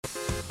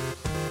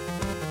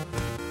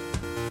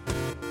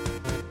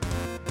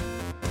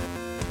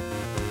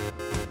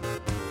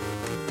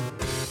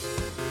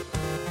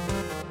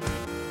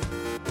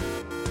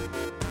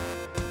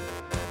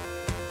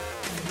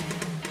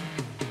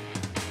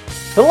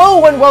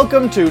Hello and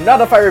welcome to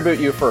Not If I Reboot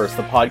You First,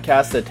 the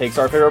podcast that takes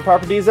our favorite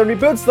properties and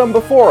reboots them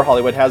before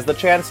Hollywood has the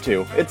chance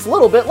to. It's a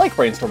little bit like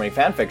brainstorming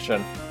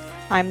fanfiction.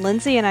 I'm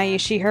Lindsay and I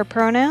use she, her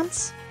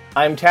pronouns.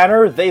 I'm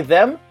Tanner, they,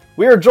 them.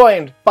 We are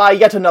joined by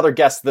yet another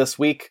guest this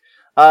week.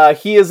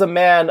 He is a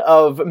man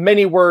of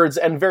many words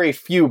and very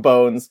few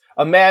bones,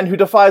 a man who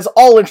defies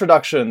all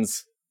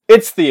introductions.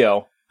 It's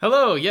Theo.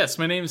 Hello, yes,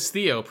 my name is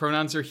Theo.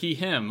 Pronouns are he,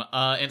 him.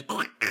 And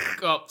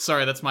oh,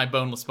 sorry, that's my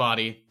boneless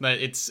body.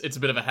 It's a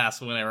bit of a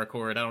hassle when I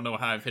record. I don't know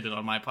how I've hit it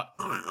on my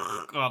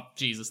Oh,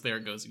 Jesus, there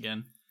it goes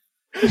again.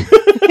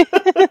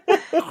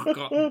 Oh,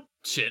 God.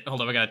 Shit,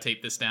 hold on, I gotta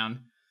tape this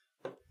down.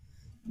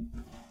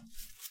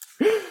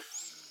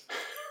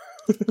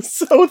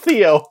 So,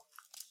 Theo.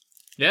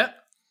 Yeah?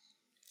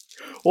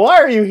 Why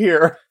are you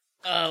here?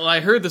 Well,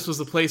 I heard this was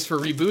the place for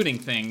rebooting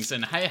things,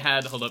 and I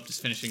had... Hold up,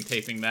 just finishing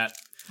taping that.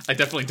 I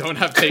definitely don't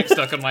have tape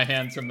stuck on my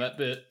hands from that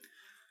bit.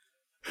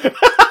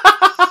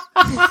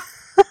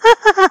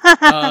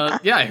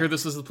 Yeah, I heard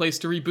this was the place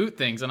to reboot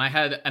things, and I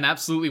had an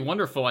absolutely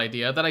wonderful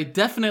idea that I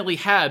definitely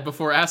had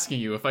before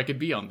asking you if I could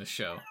be on this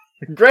show.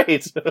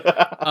 Great.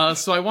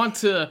 So I want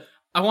to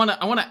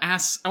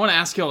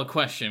ask y'all a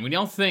question. When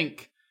y'all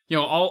think,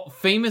 all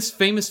famous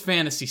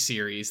fantasy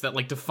series that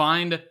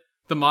defined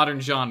the modern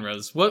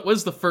genres, what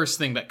was the first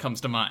thing that comes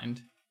to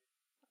mind?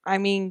 I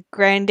mean,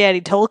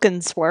 Granddaddy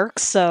Tolkien's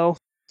works, so...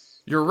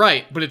 You're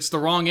right, but it's the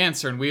wrong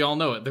answer, and we all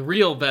know it. The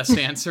real best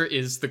answer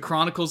is The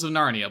Chronicles of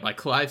Narnia by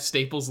Clive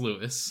Staples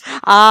Lewis.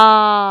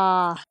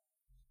 Ah.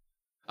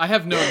 I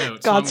have no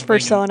notes. God's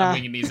persona. I'm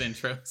winging these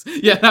intros.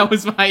 Yeah, that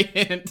was my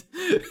hint.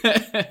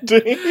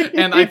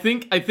 And I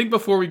think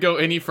before we go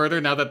any further,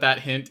 now that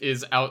hint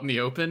is out in the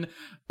open,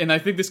 and I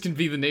think this can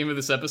be the name of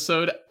this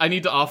episode, I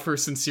need to offer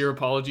sincere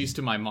apologies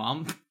to my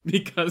mom,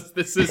 because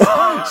this is...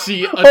 Oh,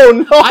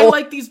 no! I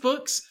like these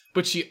books,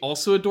 but she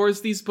also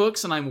adores these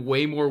books, and I'm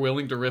way more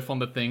willing to riff on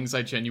the things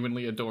I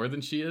genuinely adore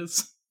than she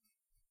is.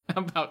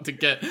 I'm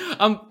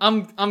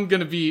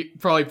gonna be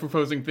probably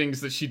proposing things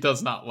that she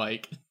does not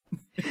like.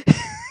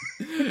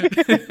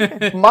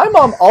 My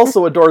mom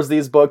also adores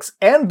these books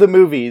and the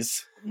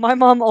movies. My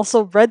mom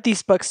also read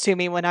these books to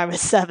me when I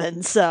was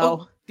 7, so...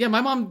 Oh, yeah,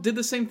 my mom did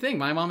the same thing.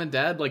 My mom and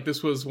dad,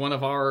 this was one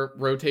of our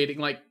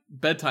rotating,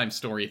 bedtime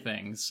story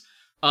things.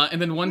 And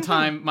then one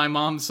time, my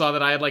mom saw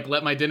that I had,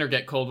 let my dinner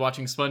get cold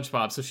watching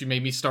SpongeBob, so she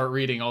made me start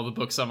reading all the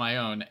books on my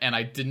own, and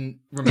I didn't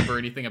remember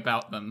anything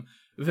about them.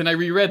 Then I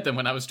reread them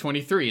when I was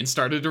 23 and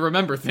started to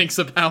remember things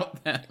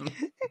about them.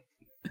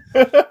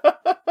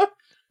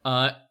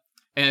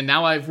 And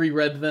now I've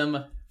reread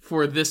them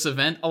for this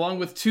event, along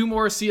with 2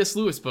 more C.S.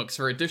 Lewis books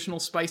for additional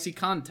spicy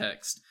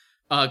context.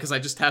 Because I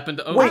just happened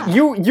to own Wait,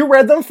 them. you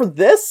read them for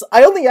this?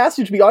 I only asked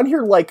you to be on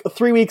here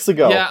 3 weeks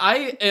ago. Yeah,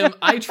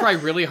 I try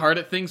really hard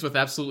at things with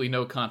absolutely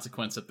no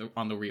consequence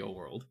on the real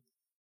world.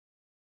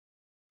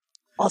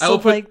 Also,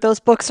 those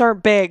books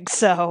aren't big,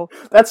 so...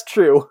 That's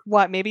true.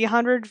 What, maybe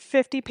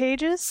 150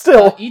 pages?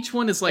 Still. Each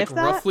one is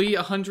roughly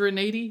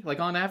 180,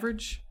 on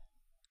average.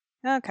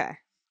 Okay.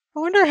 I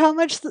wonder how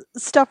much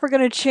stuff we're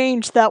gonna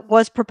change that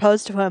was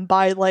proposed to him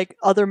by,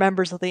 other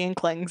members of the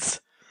Inklings.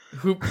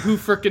 Who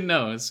frickin'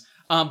 knows?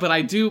 But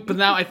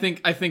now I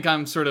think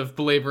I'm sort of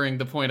belaboring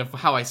the point of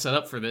how I set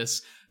up for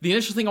this. The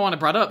initial thing I want to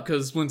brought up,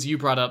 because Lindsay, you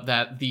brought up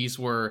that these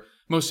were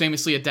most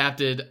famously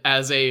adapted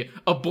as a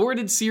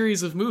aborted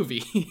series of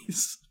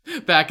movies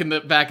back in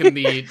the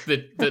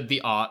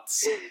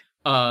aughts.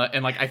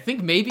 And I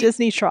think maybe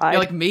Disney tried.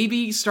 Yeah,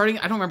 maybe starting,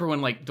 I don't remember when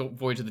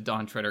Voyage of the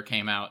Dawn Treader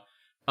came out.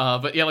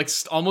 But yeah,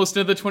 almost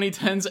into the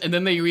 2010s, and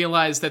then they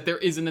realized that there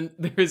is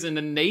an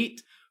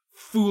innate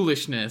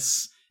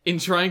foolishness in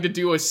trying to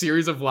do a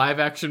series of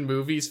live-action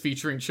movies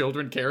featuring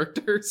children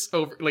characters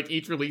over,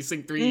 each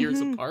releasing 3 years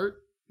apart.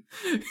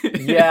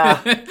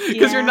 Yeah.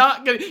 Because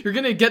you're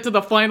gonna get to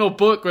the final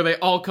book where they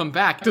all come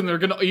back, and they're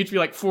gonna each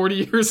be 40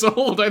 years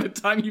old by the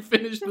time you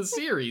finish the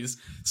series.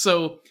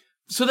 So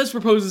this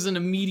proposes an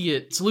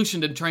immediate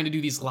solution to trying to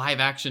do these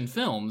live-action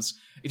films.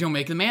 You don't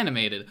make them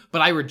animated. But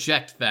I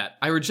reject that.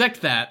 I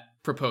reject that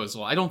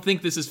proposal. I don't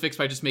think this is fixed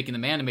by just making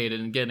them animated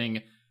and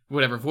getting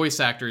whatever voice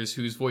actors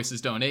whose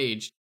voices don't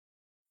age.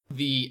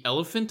 The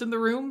elephant in the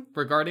room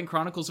regarding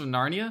Chronicles of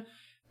Narnia,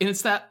 and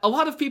it's that a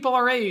lot of people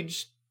our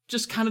age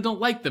just kind of don't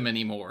like them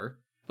anymore.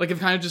 Have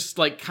kind of just,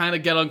 kind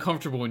of get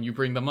uncomfortable when you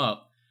bring them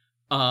up.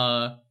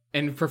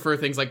 And prefer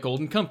things like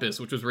Golden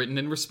Compass, which was written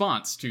in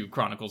response to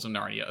Chronicles of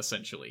Narnia,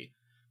 essentially.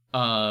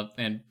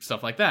 And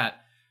stuff like that.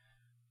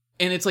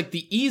 And it's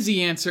the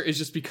easy answer is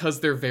just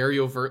because they're very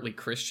overtly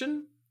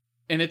Christian.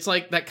 And it's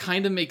that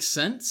kind of makes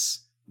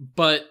sense,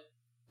 but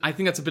I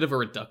think that's a bit of a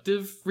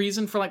reductive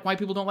reason for why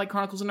people don't like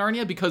Chronicles of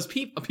Narnia, because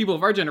people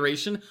of our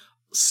generation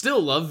still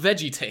love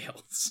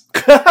VeggieTales.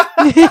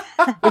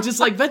 Which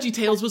is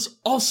VeggieTales was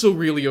also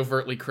really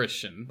overtly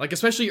Christian,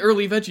 especially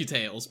early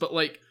VeggieTales, but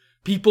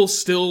people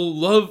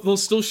they'll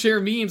still share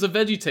memes of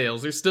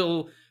VeggieTales. There's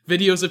still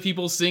videos of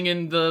people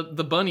singing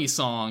the bunny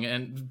song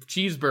and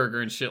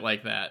cheeseburger and shit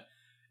like that.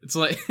 It's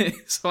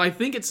so I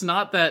think it's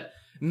not that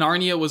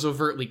Narnia was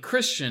overtly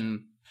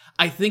Christian.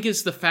 I think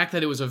it's the fact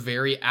that it was a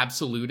very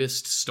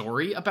absolutist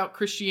story about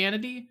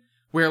Christianity,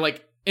 where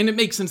like, and it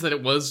makes sense that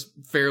it was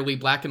fairly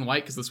black and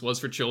white because this was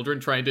for children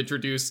trying to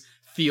introduce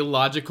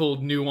theological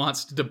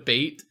nuanced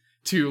debate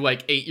to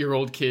like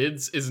 8-year-old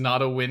kids is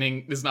not a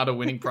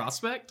winning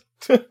prospect.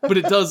 But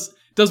it does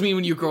mean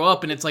when you grow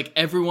up and it's like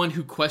everyone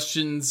who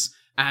questions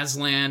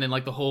Aslan and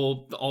like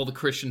all the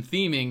Christian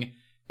theming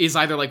is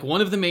either like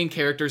one of the main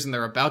characters and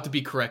they're about to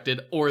be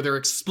corrected, or they're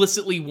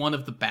explicitly one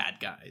of the bad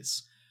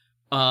guys.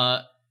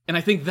 And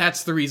I think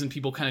that's the reason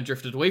people kind of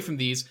drifted away from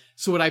these.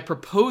 So what I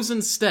propose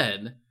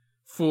instead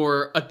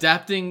for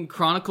adapting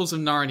Chronicles of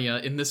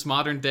Narnia in this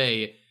modern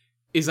day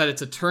is that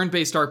it's a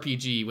turn-based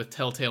RPG with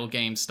Telltale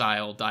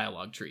Game-style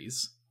dialogue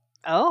trees.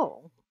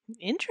 Oh,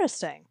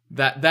 interesting.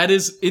 That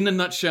is, in a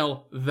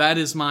nutshell, that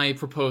is my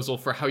proposal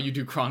for how you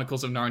do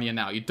Chronicles of Narnia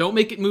now. You don't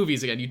make it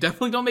movies again. You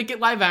definitely don't make it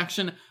live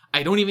action.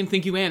 I don't even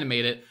think you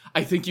animate it.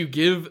 I think you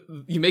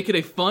make it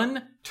a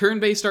fun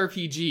turn-based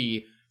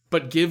RPG,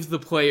 but give the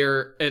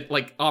player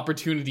like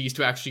opportunities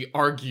to actually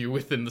argue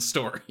within the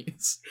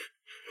stories.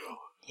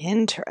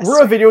 Interesting.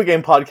 We're a video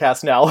game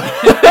podcast now.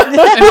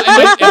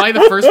 Am I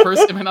the first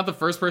person? Am I not the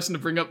first person to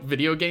bring up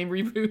video game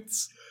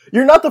reboots?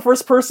 You're not the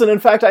first person. In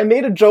fact, I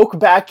made a joke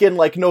back in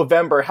like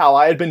November how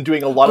I had been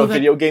doing a lot of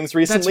video games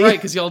recently. That's right,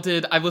 because y'all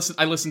did. I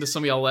listened to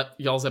some of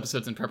y'all's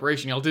episodes in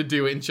preparation. Y'all did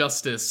do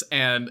Injustice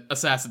and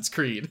Assassin's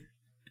Creed.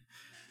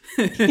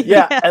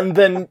 Yeah, and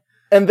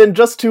then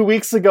just 2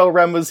 weeks ago,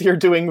 Rem was here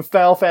doing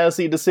Final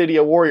Fantasy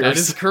Dissidia Warriors. That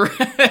is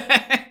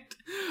correct.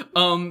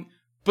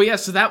 But yeah,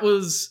 so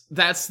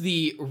that's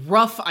the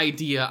rough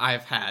idea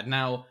I've had.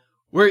 Now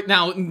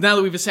that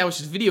we've established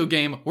this video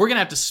game, we're gonna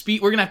have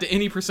to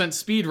any percent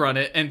speed run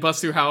it and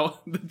bust through how,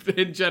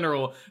 in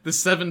general, the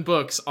 7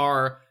 books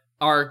are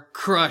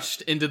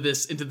crushed into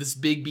this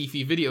big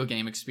beefy video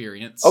game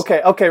experience.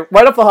 Okay,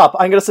 right off the hop,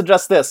 I'm gonna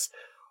suggest this.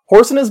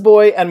 Horse and His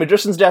Boy and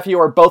Magician's Nephew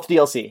are both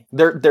DLC.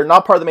 They're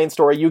not part of the main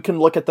story. You can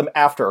look at them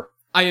after.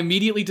 I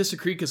immediately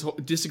disagree because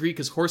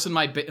Horse and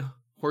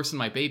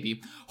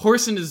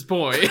His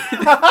Boy.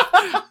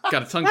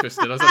 Got a tongue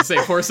twisted. I was going to say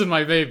Horse and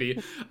My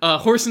Baby.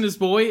 Horse and His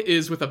Boy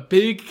is, with a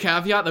big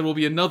caveat that will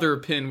be another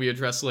pin we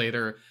address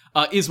later,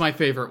 is my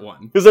favorite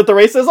one. Is it the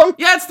racism?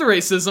 Yeah, it's the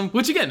racism,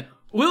 which again,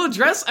 we'll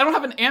address. I don't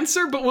have an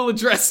answer, but we'll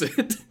address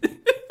it.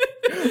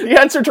 The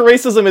answer to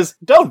racism is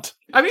don't.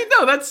 I mean,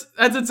 no, that's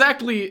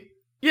exactly...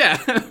 Yeah.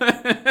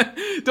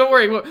 Don't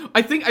worry. Well,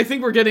 I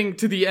think we're getting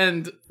to the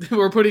end.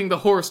 We're putting the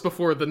horse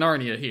before the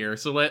Narnia here.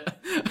 So we're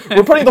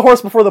putting the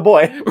horse before the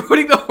boy. We're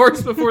putting the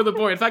horse before the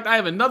boy. In fact, I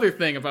have another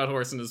thing about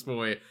Horse and His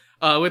Boy.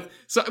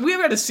 So we have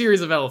had a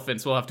series of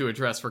elephants we'll have to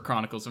address for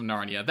Chronicles of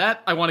Narnia.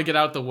 That I want to get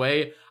out the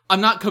way. I'm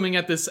not coming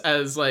at this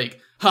as like,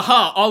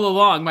 haha, all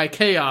along my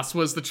chaos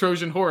was the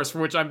Trojan horse for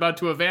which I'm about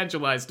to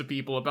evangelize to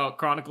people about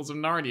Chronicles of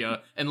Narnia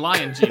and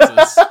Lion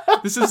Jesus.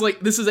 This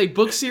is a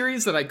book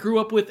series that I grew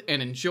up with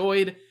and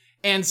enjoyed,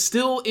 and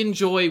still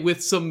enjoy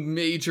with some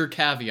major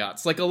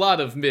caveats, like a lot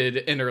of mid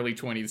and early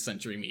 20th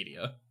century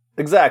media.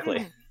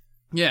 Exactly.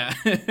 Yeah.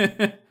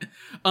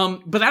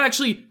 But that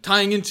actually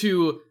tying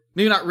into,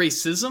 maybe not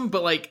racism,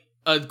 but like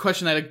a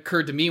question that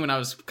occurred to me when I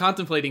was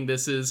contemplating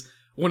this is,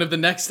 one of the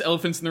next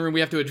elephants in the room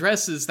we have to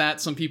address is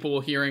that some people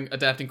hearing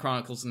adapting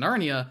Chronicles of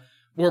Narnia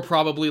were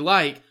probably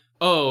like,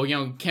 oh,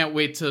 can't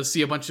wait to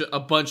see a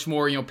bunch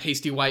more,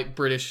 pasty white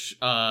British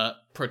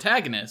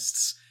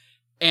protagonists.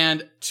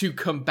 And to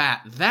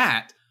combat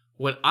that,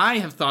 what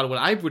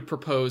I would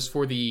propose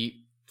for the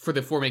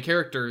 4 main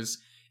characters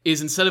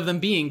is, instead of them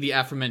being the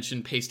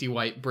aforementioned pasty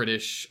white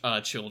British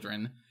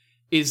children,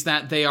 is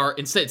that they are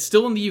instead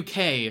still in the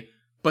UK,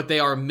 but they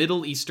are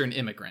Middle Eastern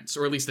immigrants,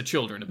 or at least the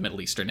children of Middle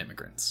Eastern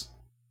immigrants.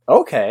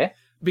 Okay.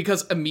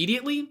 Because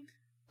immediately,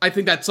 I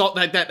think that's all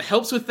that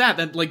helps with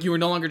that like you are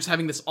no longer just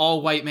having this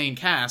all white main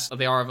cast.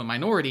 They are of a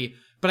minority,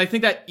 but I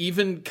think that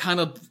even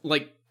kind of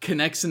like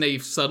connects in a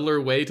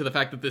subtler way to the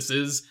fact that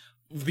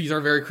these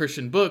are very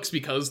Christian books,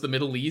 because the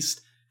Middle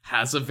East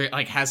has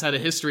had a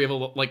history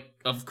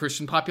of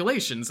Christian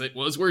populations. It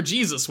was where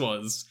Jesus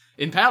was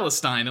in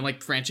Palestine and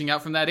like branching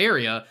out from that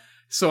area.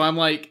 So I'm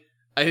like,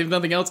 I have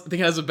nothing else I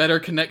think has a better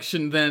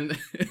connection than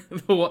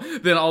all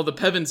the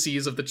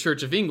Pevensies of the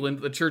Church of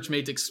England, the church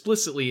made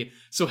explicitly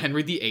so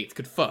Henry VIII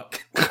could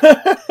fuck.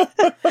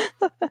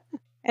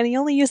 And he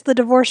only used the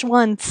divorce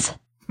once.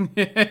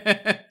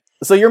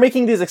 So you're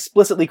making these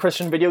explicitly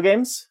Christian video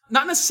games?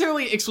 Not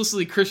necessarily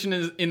explicitly Christian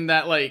in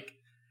that, like,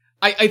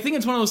 I think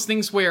it's one of those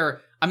things where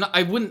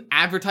I wouldn't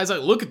advertise,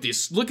 like, look at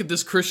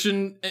this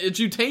Christian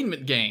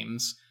edutainment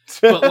games.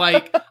 But,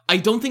 like, I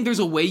don't think there's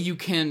a way you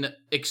can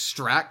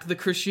extract the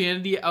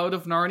Christianity out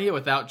of Narnia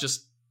without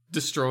just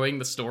destroying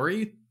the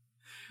story.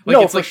 Like,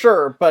 no, for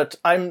sure, but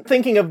I'm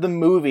thinking of the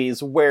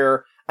movies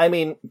where, I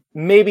mean,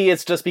 maybe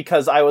it's just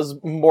because I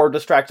was more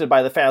distracted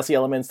by the fantasy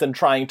elements than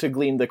trying to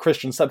glean the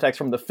Christian subtext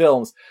from the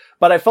films,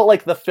 but I felt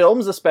like the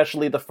films,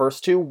 especially the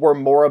first 2, were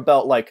more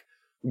about, like,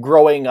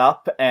 growing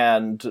up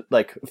and,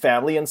 like,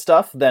 family and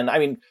stuff than, I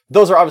mean,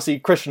 those are obviously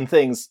Christian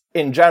things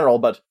in general,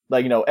 but,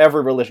 like,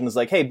 every religion is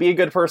like, hey, be a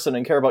good person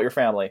and care about your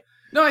family.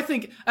 No, I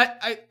think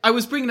I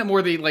was bringing up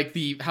more how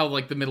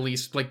the Middle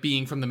East, like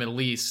being from the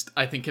Middle East,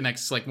 I think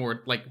connects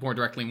more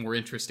directly, more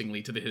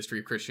interestingly to the history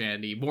of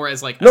Christianity, more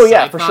as like a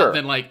side for thought sure.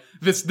 than like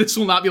this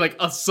will not be like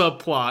a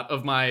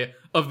subplot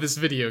of this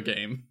video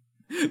game.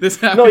 This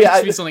happens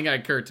to be something that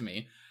occurred to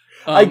me.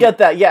 I get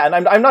that, yeah,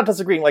 and I'm not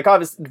disagreeing. Like,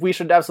 obviously, we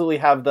should absolutely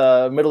have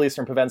the Middle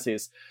Eastern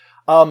Pevensies.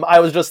 I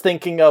was just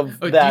thinking of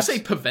that. Did you say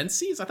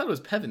Pevensies? I thought it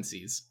was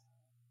Pevensies.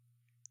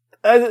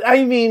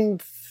 I mean,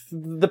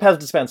 the Pez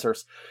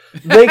dispensers.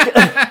 They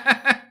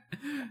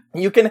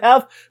you can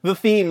have the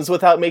themes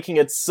without making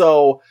it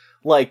so,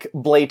 like,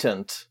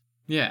 blatant.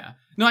 Yeah.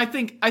 No, I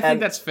think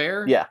that's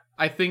fair. Yeah.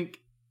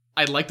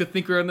 I'd like to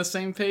think we're on the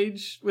same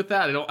page with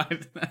that.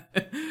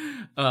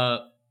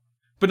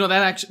 But no,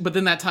 but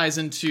then that ties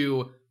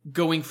into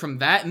going from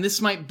that, and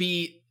this might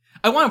be,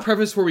 I want to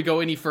preface before we go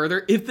any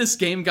further, if this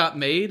game got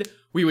made,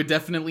 you would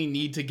definitely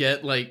need to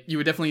get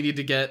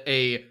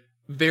a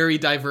very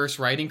diverse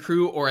writing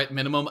crew, or at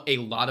minimum, a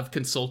lot of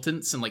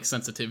consultants and like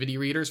sensitivity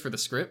readers for the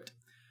script.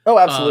 Oh,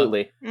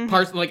 absolutely.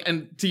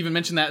 And to even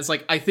mention that is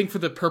like, I think for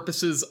the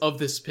purposes of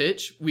this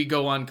pitch, we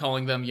go on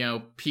calling them,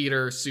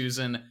 Peter,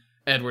 Susan,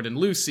 Edward, and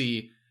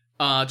Lucy,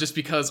 just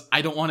because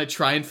I don't want to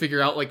try and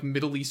figure out like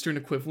Middle Eastern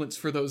equivalents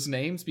for those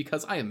names,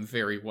 because I am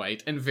very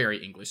white and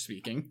very English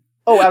speaking.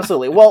 Oh,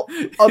 absolutely. Well,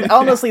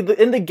 honestly,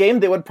 in the game,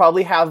 they would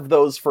probably have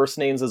those first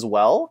names as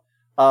well.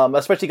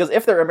 Especially because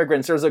if they're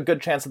immigrants, there's a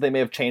good chance that they may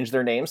have changed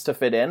their names to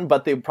fit in,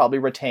 but they would probably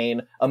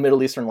retain a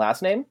Middle Eastern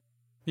last name.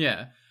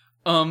 Yeah.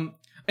 And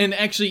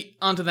actually,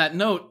 onto that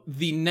note,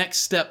 the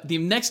next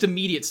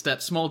immediate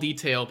step, small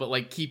detail, but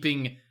like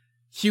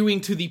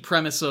hewing to the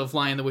premise of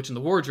Lion, the Witch, and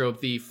the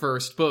Wardrobe, the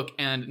first book,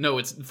 and no,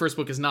 the first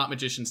book is not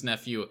Magician's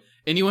Nephew.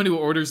 Anyone who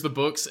orders the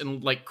books in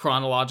like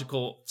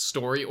chronological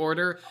story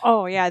order.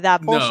 Oh yeah,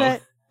 that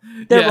bullshit.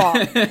 No. They're wrong.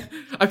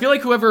 I feel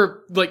like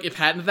whoever like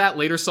patented that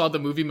later saw the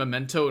movie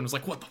Memento and was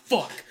like, "What the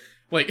fuck?"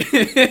 Like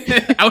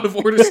out of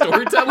order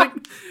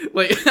storytelling.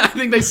 Like I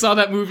think they saw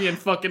that movie and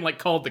fucking like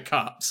called the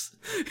cops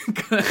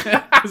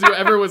because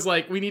whoever was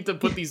like, "We need to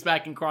put these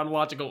back in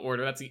chronological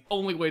order. That's the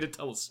only way to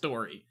tell a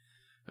story."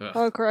 Ugh.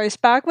 Oh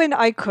Christ! Back when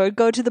I could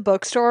go to the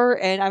bookstore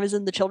and I was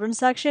in the children's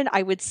section,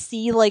 I would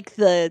see like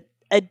the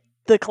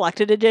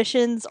collected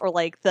editions or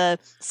like the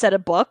set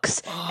of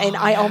books, and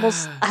I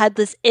almost had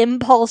this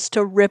impulse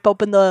to rip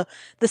open the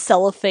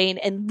cellophane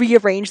and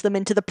rearrange them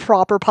into the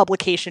proper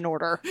publication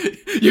order.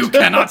 You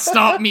cannot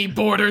stop me,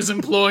 Borders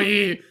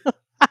employee.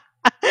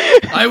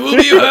 I will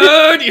be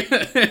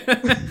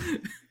heard.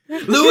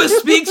 Lewis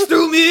speaks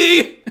through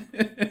me.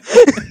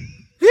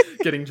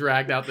 Getting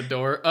dragged out the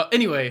door.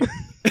 Anyway.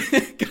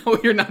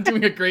 You're not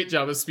doing a great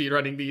job of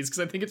speedrunning these, because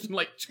I think it's been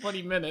like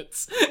 20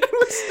 minutes and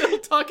we're still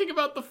talking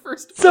about the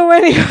first book. So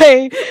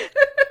anyway,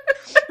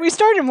 we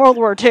started in World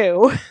War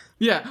II.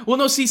 Yeah, well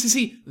no,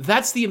 see,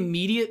 that's the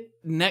immediate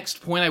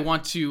next point I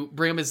want to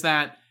bring up, is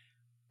that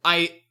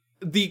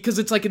because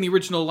it's like in the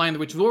original Lion, the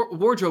Witch,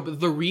 Wardrobe,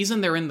 the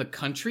reason they're in the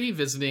country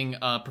visiting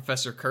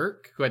Professor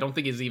Kirk, who I don't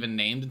think is even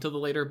named until the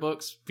later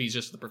books, he's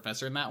just the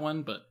professor in that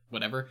one, but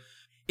whatever,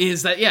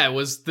 is that, it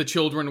was the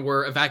children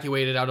were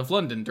evacuated out of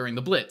London during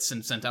the Blitz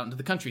and sent out into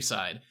the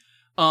countryside.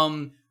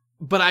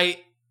 But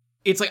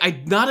it's like,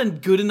 I'm not a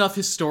good enough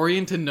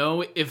historian to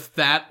know if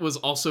that was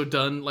also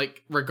done,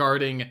 like,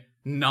 regarding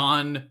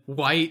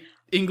non-white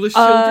English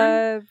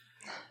children.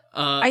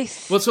 I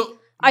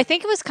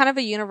think it was kind of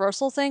a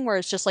universal thing where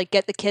it's just like,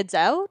 get the kids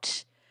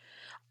out.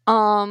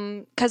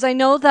 Because I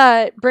know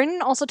that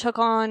Britain also took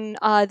on,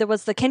 there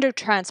was the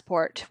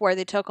Kindertransport, where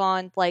they took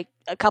on like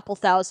a couple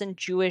thousand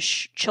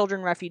Jewish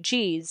children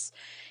refugees,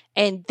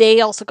 and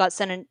they also got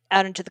sent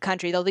out into the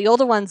country, though the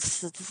older ones,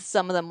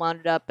 some of them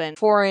wound up in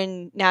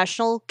foreign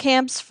national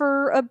camps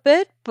for a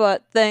bit,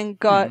 but then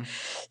got,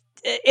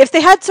 if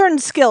they had certain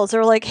skills, they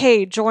were like,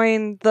 hey,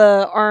 join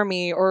the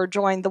army or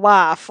join the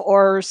WAF,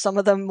 or some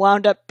of them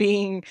wound up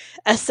being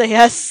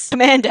SAS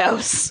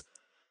commandos.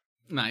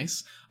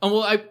 Nice.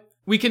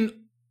 We can,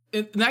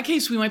 in that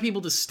case, we might be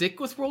able to stick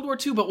with World War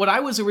II, but what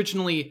I was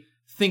originally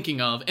thinking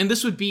of, and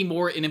this would be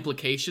more an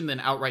implication than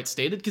outright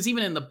stated, because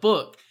even in the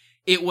book,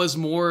 it was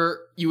more,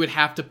 you would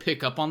have to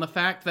pick up on the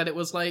fact that it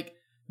was like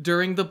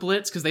during the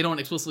Blitz, because they don't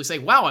explicitly say,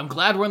 wow, I'm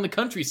glad we're in the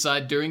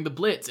countryside during the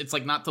Blitz. It's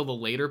like not till the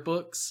later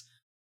books.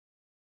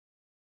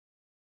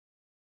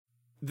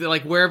 They're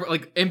like wherever,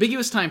 like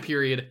ambiguous time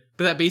period,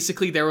 but that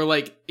basically there were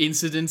like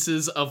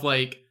incidences of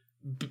like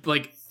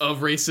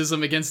of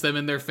racism against them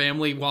and their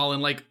family while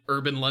in like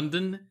urban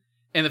London,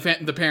 and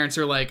the parents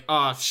are like,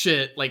 oh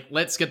shit, like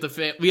let's get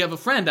we have a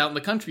friend out in the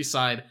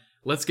countryside,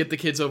 let's get the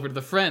kids over to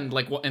the friend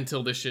like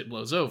until this shit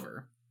blows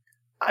over.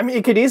 I mean,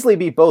 it could easily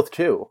be both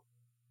too.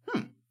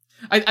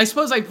 I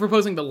suppose I'm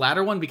proposing the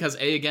latter one because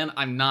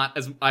I'm not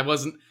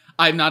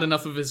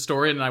enough of a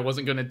historian, and I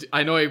wasn't going to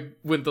I know I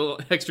went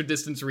the extra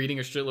distance reading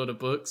a shitload of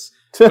books,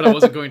 but I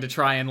wasn't going to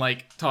try and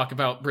like talk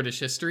about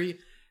British history.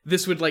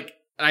 This would like,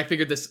 I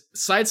figured this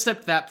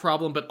sidestepped that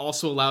problem, but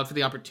also allowed for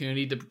the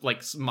opportunity to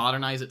like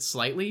modernize it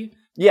slightly.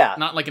 Yeah.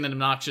 Not like an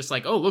obnoxious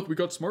like, oh look, we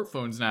got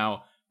smartphones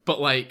now,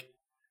 but like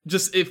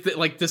Just if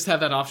like just have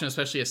that option,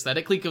 especially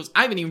aesthetically, because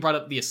I haven't even brought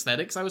up the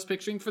aesthetics I was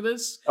picturing for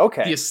this.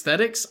 Okay. The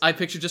aesthetics I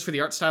pictured just for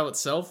the art style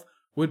itself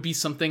would be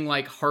something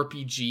like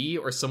Harpy G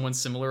or someone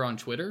similar on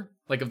Twitter,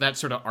 like of that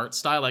sort of art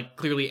style, like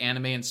clearly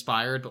anime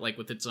inspired, but like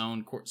with its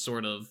own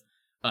sort of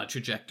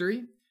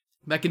trajectory.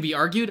 That can be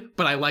argued,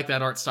 but I like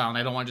that art style, and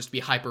I don't want it just to be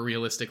hyper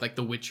realistic, like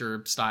the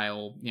Witcher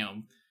style,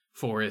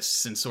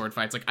 forests and sword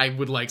fights. Like I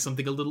would like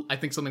something a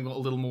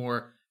little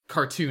more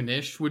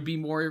cartoonish would be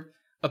more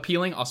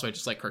appealing. Also, I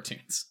just like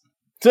cartoons.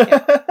 No,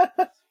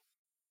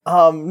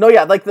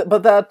 yeah,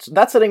 but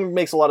that setting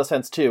makes a lot of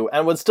sense too,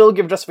 and would still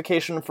give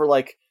justification for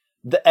like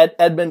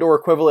the Edmund or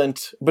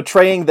equivalent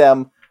betraying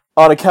them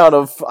on account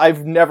of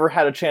I've never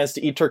had a chance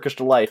to eat Turkish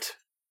delight.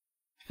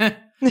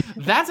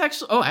 That's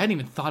actually I hadn't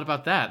even thought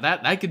about that.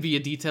 That could be a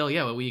detail,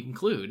 what we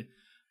include.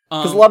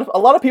 Because a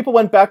lot of people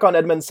went back on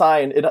Edmund's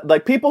sign.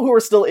 Like people who are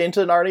still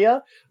into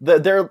Narnia,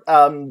 they're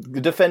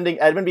defending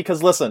Edmund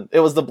because listen,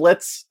 it was the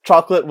Blitz.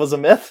 Chocolate was a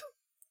myth.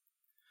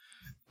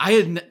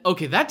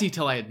 That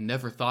detail I had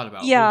never thought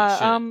about.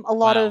 Yeah, a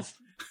lot of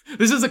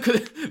this is a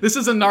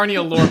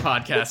Narnia lore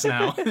podcast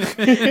now.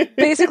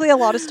 Basically, a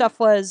lot of stuff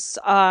was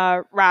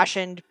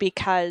rationed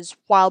because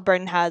while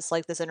Britain has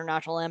like this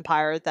international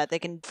empire that they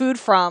can food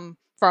from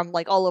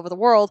like all over the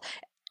world,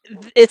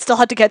 it still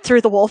had to get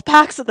through the wolf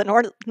packs of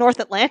the North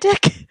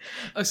Atlantic.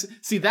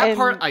 See, that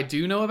part I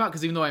do know about,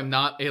 because even though I'm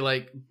not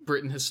a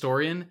Britain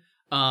historian,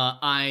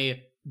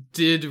 I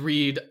did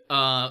read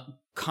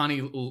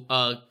Connie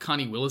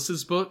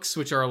Willis's books,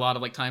 which are a lot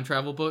of time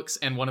travel books,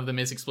 and one of them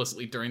is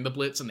explicitly during the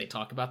Blitz, and they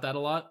talk about that a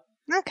lot.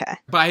 Okay.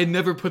 But I had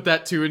never put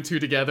that two and two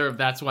together if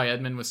that's why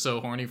Edmund was so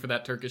horny for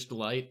that Turkish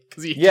delight,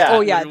 because he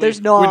there's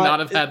no would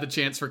not have had the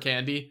chance for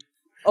candy.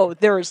 Oh,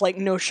 there is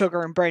no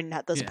sugar in Britain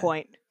at this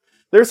point.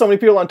 There's so many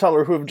people on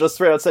Tumblr who have just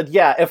straight out said,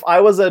 yeah, if I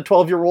was a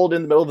 12-year-old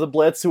in the middle of the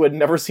Blitz who had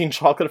never seen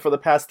chocolate for the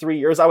past 3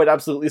 years, I would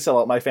absolutely sell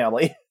out my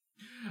family.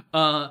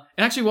 And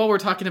actually, while we're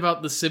talking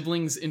about the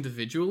siblings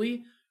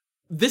individually,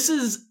 this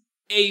is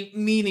a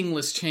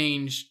meaningless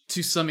change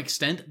to some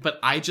extent, but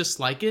I just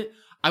like it.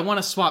 I want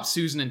to swap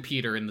Susan and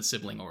Peter in the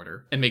sibling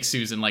order and make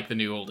Susan the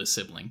new oldest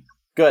sibling.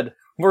 Good.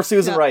 More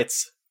Susan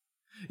rights.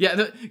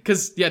 Yeah,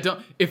 because,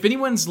 if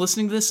anyone's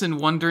listening to this and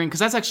wondering, because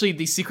that's actually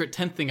the secret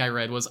 10th thing I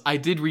read, was I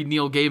did read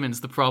Neil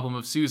Gaiman's The Problem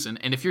of Susan,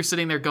 and if you're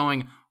sitting there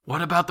going,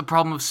 what about The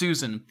Problem of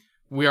Susan?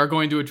 We are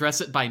going to address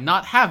it by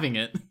not having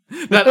it.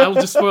 That I will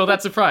just spoil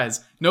that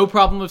surprise. No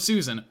Problem of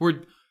Susan.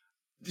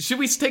 Should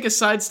we take a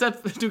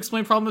sidestep to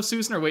explain Problem of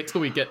Susan, or wait till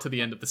we get to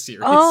the end of the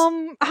series?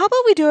 How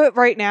about we do it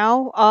right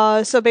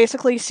now? So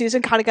basically,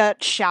 Susan kind of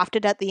got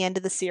shafted at the end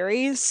of the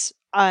series,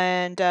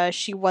 and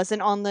she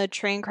wasn't on the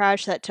train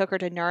crash that took her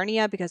to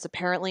Narnia because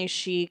apparently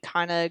she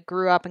kind of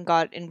grew up and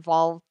got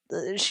involved.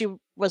 She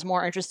was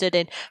more interested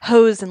in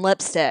hose and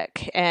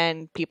lipstick,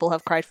 and people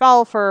have cried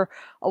foul for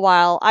a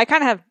while. I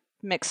kind of have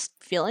mixed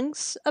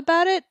feelings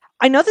about it.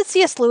 I know that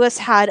C.S. Lewis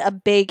had a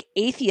big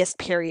atheist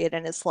period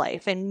in his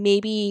life, and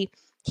maybe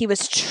he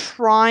was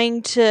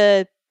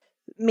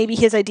maybe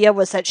his idea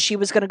was that she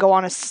was going to go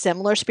on a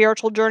similar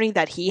spiritual journey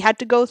that he had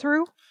to go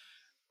through.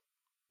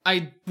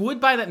 I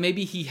would buy that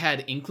maybe he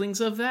had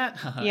inklings of that.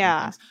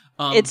 Yeah.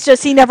 It's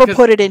just he never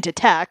put it into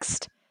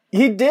text.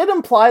 He did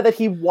imply that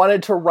he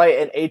wanted to write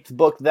an 8th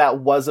book that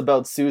was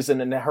about Susan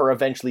and her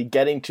eventually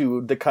getting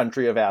to the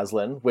country of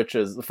Aslan, which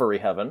is the furry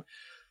heaven.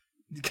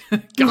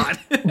 God.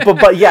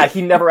 but yeah,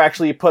 he never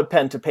actually put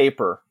pen to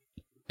paper.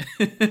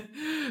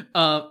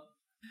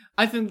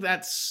 I think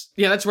that's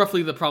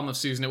roughly the Problem of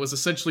Susan. It was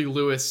essentially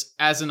Lewis,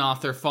 as an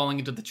author, falling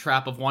into the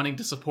trap of wanting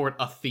to support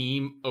a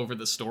theme over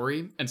the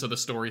story, and so the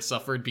story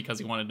suffered because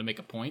he wanted to make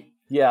a point.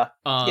 Yeah.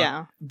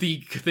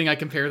 The thing I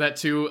compare that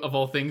to, of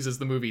all things, is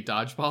the movie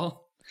Dodgeball,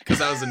 because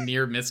that was a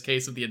near miss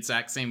case of the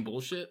exact same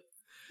bullshit.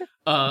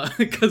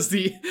 Because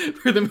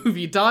for the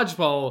movie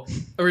Dodgeball,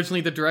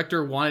 originally the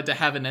director wanted to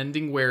have an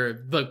ending where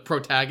the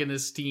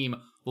protagonist team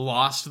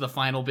lost the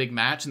final big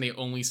match, and they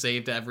only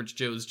saved Average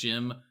Joe's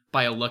Gym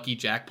by a lucky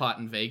jackpot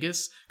in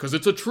Vegas, because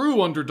it's a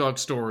true underdog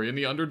story, and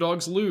the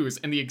underdogs lose.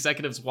 And the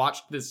executives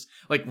watched this,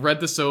 read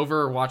this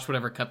over, or watched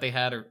whatever cut they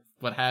had, or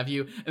what have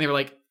you, and they were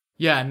like,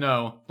 yeah,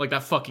 no,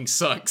 that fucking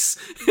sucks.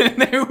 And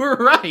they were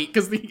right,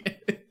 because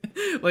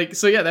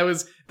that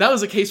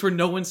was a case where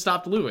no one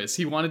stopped Lewis.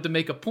 He wanted to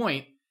make a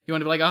point. He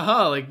wanted to be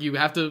aha, you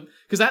have to,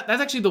 because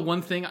that's actually the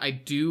one thing I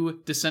do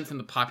dissent from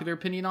the popular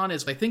opinion on,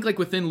 is I think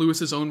within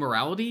Lewis's own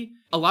morality,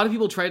 a lot of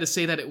people try to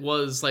say that it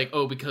was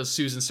because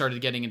Susan started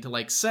getting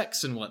into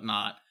sex and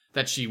whatnot,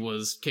 that she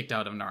was kicked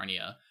out of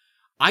Narnia.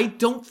 I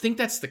don't think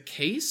that's the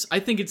case. I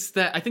think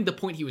the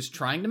point he was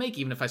trying to make,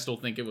 even if I still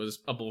think it was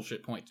a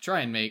bullshit point to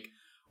try and make,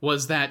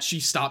 was that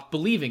she stopped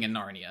believing in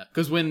Narnia.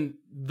 Because when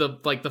the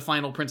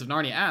final Prince of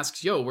Narnia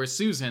asks, yo, where's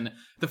Susan?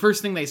 The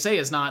first thing they say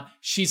is not,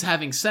 she's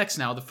having sex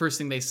now. The first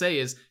thing they say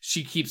is,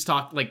 she keeps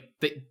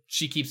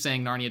she keeps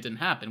saying Narnia didn't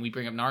happen. We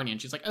bring up Narnia,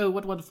 and she's like, oh,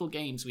 what wonderful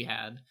games we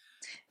had.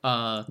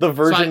 The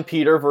Virgin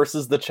Peter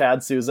versus the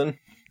Chad Susan.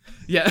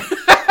 Yeah.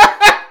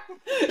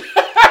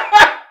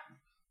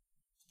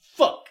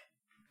 Fuck.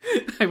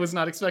 I was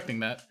not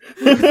expecting that.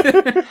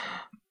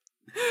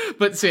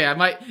 But so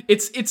yeah,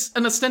 it's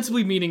an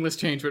ostensibly meaningless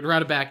change, but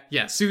round it back,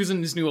 yeah,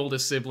 Susan's new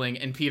oldest sibling,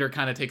 and Peter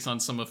kind of takes on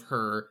some of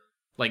her,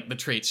 like, the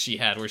traits she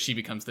had, where she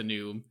becomes the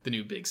new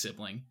big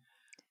sibling.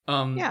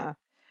 Yeah.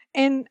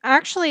 And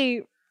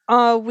actually,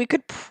 we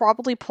could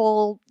probably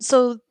pull...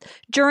 So,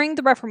 during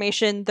the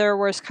Reformation, there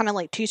was kind of,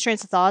 like, two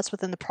strains of thoughts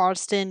within the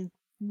Protestant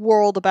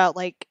world about,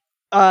 like,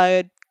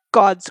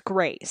 God's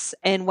grace,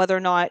 and whether or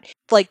not,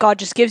 like, God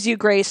just gives you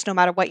grace no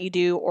matter what you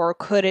do, or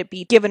could it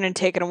be given and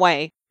taken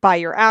away by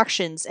your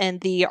actions.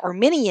 And the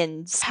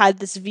Arminians had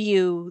this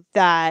view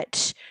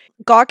that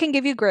God can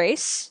give you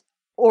grace,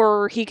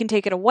 or he can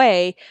take it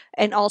away,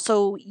 and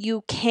also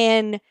you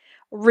can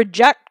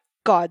reject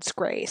God's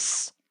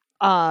grace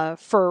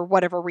for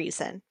whatever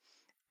reason.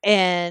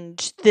 And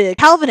the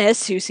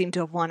Calvinists, who seem to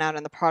have won out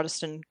in the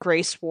Protestant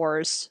grace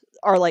wars,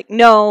 are like,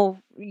 no,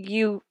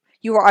 you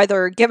are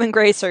either given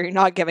grace or you're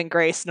not given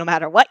grace, no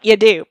matter what you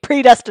do.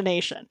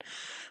 Predestination.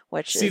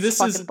 Which is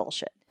fucking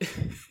bullshit.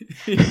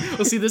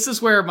 Well, see, this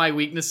is where my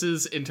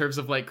weaknesses in terms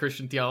of, like,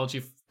 Christian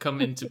theology come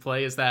into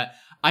play, is that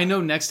I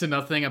know next to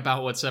nothing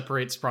about what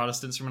separates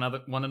Protestants from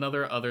one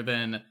another, other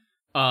than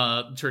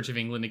Church of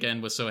England,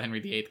 again, was so Henry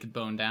VIII could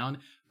bone down,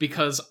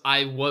 because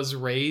I was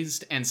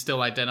raised and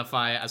still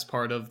identify as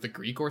part of the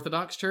Greek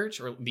Orthodox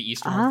Church, or the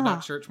Eastern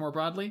Orthodox Church more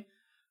broadly.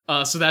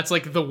 So that's,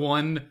 like, the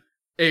one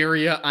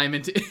area I'm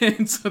into,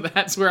 and so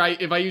that's where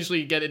if I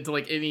usually get into,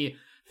 like, any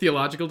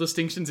theological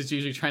distinctions, it's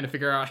usually trying to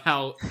figure out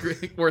how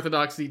Greek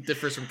Orthodoxy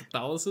differs from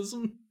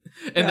Catholicism,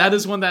 and that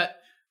is one that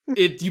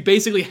you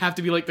basically have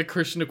to be, like, the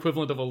Christian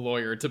equivalent of a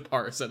lawyer to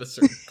parse at a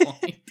certain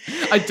point.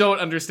 I don't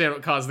understand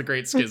what caused the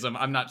Great Schism.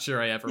 I'm not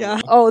sure I ever will.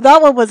 Oh,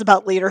 that one was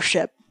about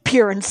leadership,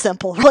 pure and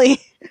simple,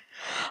 really.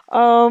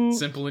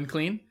 Simple and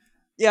clean.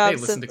 Yeah, hey,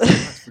 listen to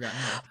Clean.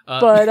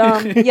 But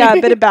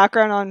a bit of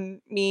background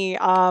on me.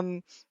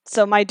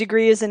 So my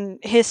degree is in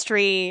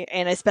history,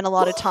 and I spent a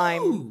lot of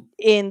time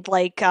in,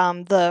 like,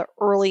 the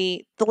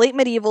late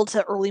medieval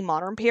to early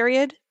modern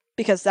period,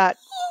 because that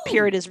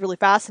period is really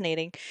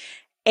fascinating.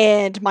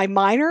 And my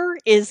minor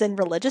is in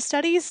religious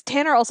studies.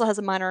 Tanner also has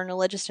a minor in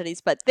religious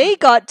studies, but they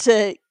got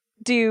to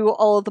do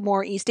all of the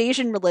more East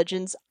Asian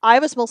religions. I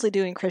was mostly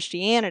doing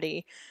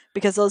Christianity,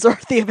 because those are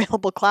the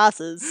available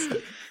classes.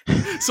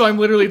 So I'm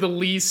literally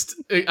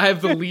I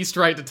have the least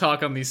right to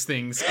talk on these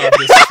things of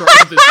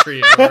this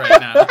trio right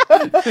now.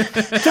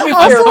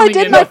 Also, I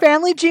did my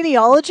family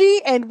genealogy,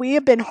 and we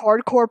have been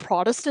hardcore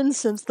Protestants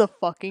since the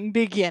fucking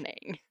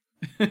beginning.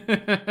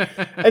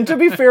 And to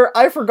be fair,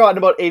 I've forgotten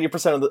about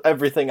 80% of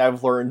everything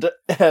I've learned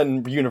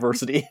in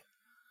university.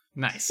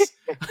 Nice.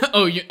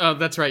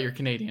 That's right, you're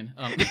Canadian.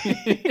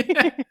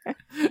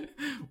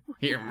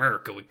 Here in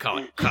America, we call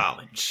it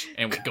college,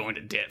 and we go into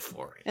debt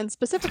for it. And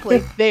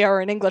specifically, they are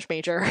an English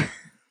major.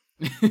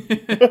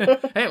 Hey,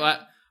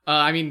 well,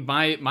 I mean,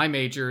 my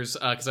majors,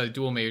 because I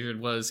dual majored,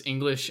 was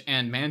English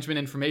and Management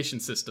Information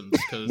Systems,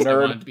 because I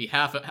wanted to be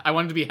half of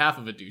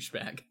a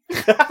douchebag.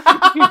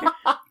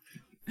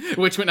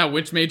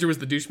 Which major was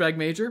the douchebag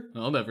major?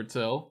 I'll never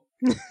tell.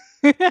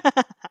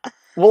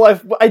 Well,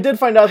 I did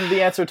find out that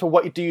the answer to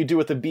what do you do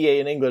with a BA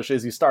in English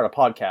is you start a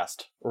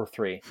podcast, or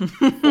 3,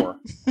 4.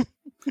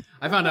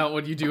 I found out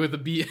what you do with the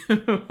BA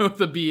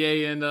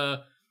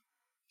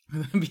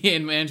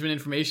in Management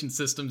Information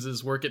Systems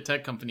is work at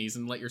tech companies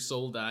and let your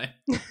soul die.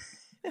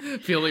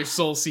 Feel your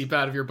soul seep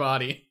out of your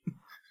body.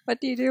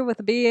 What do you do with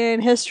a BA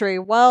in history?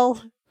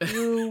 Well,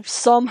 you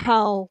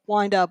somehow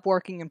wind up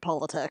working in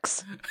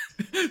politics.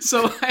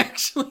 So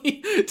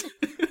actually,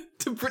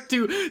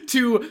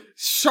 to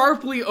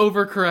sharply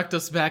overcorrect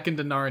us back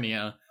into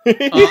Narnia,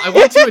 I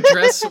want to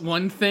address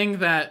one thing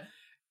that,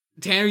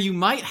 Tanner, you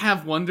might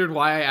have wondered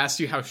why I asked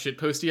you how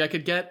shitposty I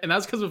could get, and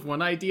that's because of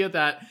one idea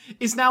that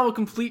is now a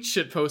complete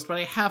shitpost, but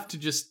I have to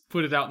just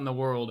put it out in the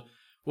world,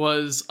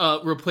 was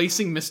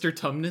replacing Mr.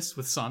 Tumnus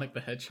with Sonic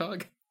the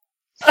Hedgehog.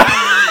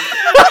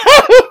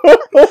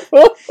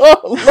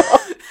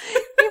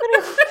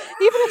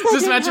 Even if that just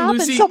didn't imagine happen,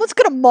 Lucy, someone's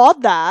gonna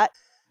mod that.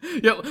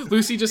 Yeah,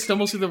 Lucy just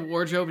stumbles through the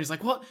wardrobe and he's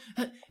like, "What?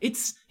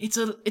 It's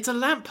a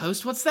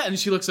lamppost. What's that?" And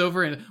she looks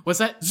over and what's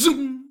that?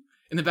 Zoom!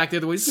 In the back the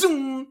other way,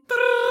 zoom!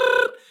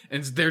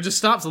 And there just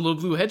stops a little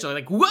blue hedgehog,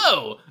 like,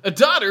 "Whoa! A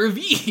daughter of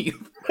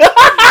Eve!"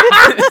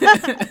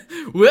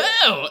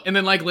 Whoa! And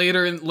then like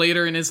later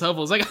in his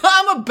hovel, it's like,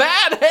 "I'm a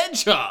bad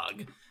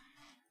hedgehog.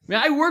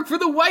 I work for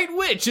the White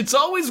Witch. It's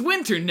always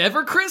winter,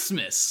 never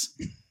Christmas."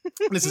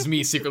 This is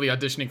me secretly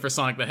auditioning for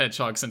Sonic the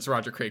Hedgehog since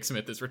Roger Craig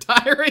Smith is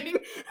retiring.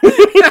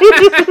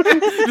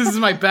 This is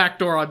my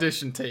backdoor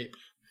audition tape.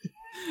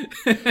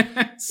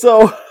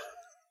 So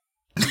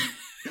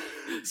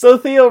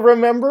Theo,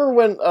 remember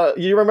when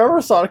you remember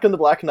Sonic and the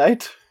Black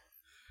Knight?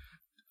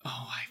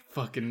 Oh, I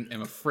fucking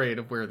am afraid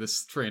of where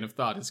this train of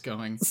thought is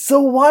going. So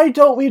why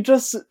don't we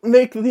just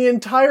make the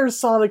entire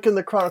Sonic and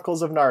the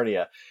Chronicles of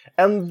Narnia?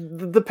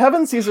 And the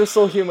Pevensies are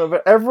still human,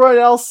 but everyone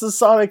else is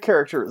Sonic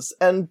characters.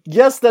 And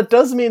yes, that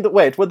does mean that,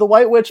 wait, would the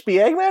White Witch be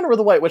Eggman or would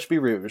the White Witch be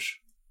Rouge?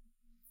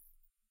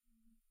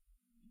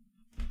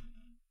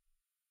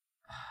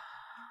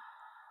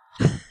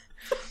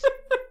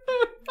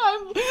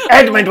 I'm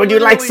Edmund, would you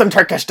like some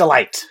Turkish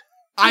delight?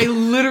 I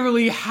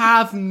literally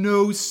have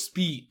no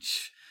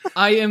speech.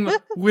 I am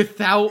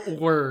without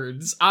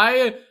words.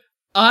 I,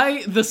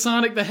 the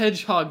Sonic the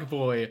Hedgehog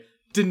boy,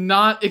 did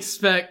not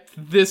expect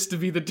this to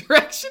be the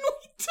direction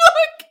we took.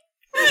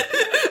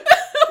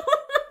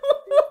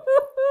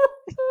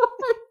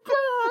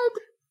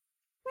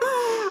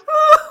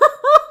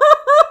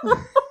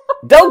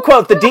 Don't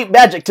quote the deep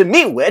magic to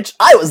me, witch.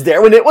 I was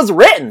there when it was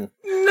written.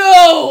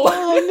 No!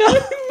 Oh, no!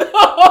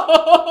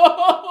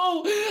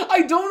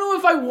 I don't know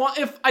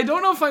I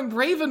don't know if I'm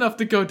brave enough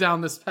to go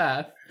down this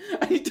path.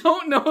 I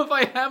don't know if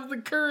I have the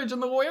courage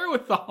and the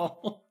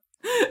wherewithal.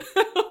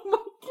 Oh my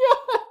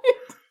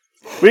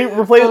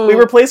god! We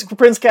replaced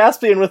Prince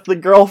Caspian with the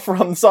girl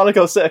from Sonic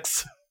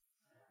 06.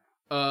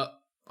 Oh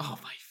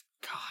my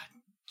god.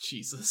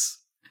 Jesus.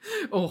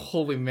 Oh,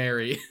 Holy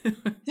Mary.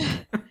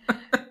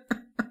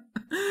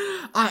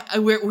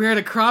 We're at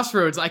a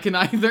crossroads. I can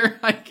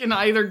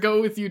either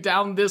go with you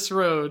down this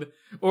road,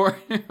 or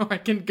I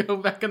can go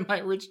back on my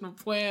original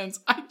plans.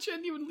 I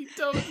genuinely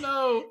don't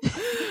know.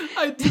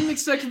 I didn't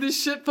expect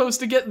this shitpost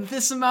to get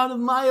this amount of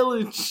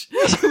mileage.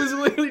 I was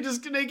literally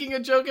just making a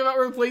joke about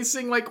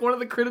replacing like one of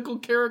the critical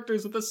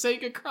characters with a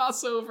Sega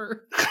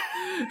crossover.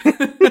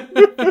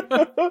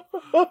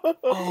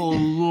 Oh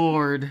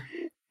Lord.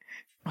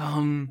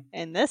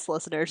 And this,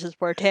 listeners, is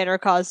where Tanner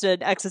caused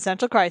an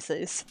existential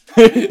crisis.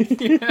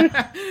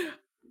 Yeah.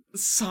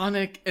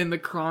 Sonic and the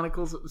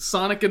Chronicles,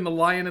 Sonic and the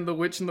Lion and the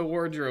Witch and the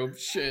Wardrobe.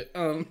 Shit.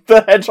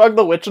 The Hedgehog,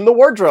 the Witch, and the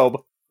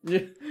Wardrobe. Yeah.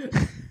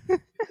 I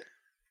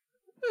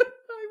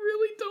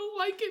really don't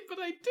like it, but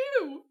I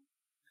do.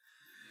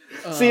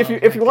 See,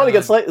 if you want to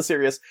get slightly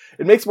serious,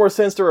 it makes more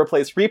sense to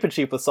replace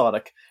Reepicheep with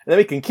Sonic, and then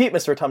we can keep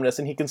Mr. Autumnus,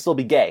 and he can still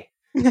be gay.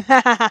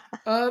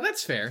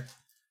 That's fair.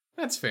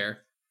 That's fair.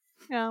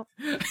 Yeah.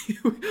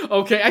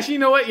 Okay, actually, you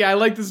know what? Yeah, I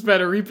like this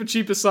better.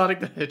 Reepicheep is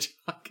Sonic the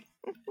Hedgehog.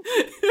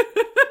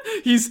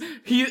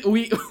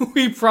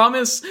 We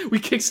promise we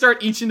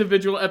kickstart each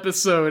individual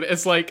episode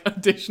as like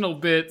additional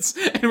bits,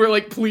 and we're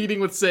like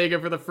pleading with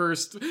Sega for the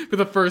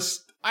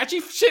first.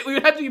 Actually, shit, we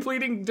would have to be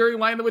pleading during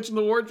Lion the Witch and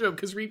the Wardrobe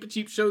because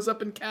Reepicheep shows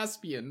up in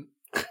Caspian.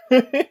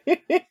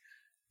 I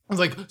was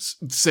like,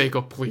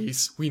 Sega,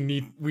 please, we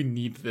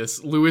need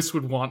this. Lewis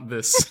would want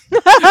this.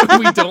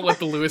 We don't let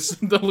the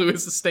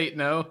Lewis estate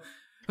know.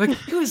 Like,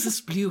 who is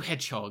this blue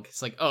hedgehog?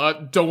 It's like,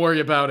 don't worry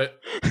about it.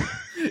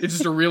 It's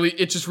just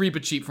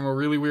Reepicheep from a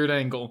really weird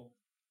angle.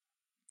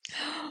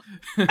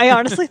 I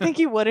honestly think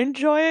you would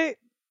enjoy it,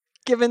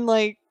 given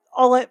like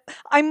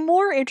I'm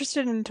more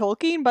interested in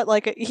Tolkien, but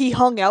like he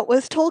hung out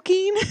with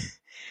Tolkien,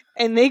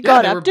 and they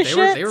got up to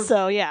shit.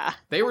 So yeah,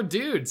 they were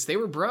dudes. They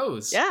were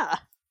bros. Yeah.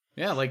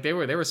 Yeah, like they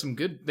were some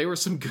good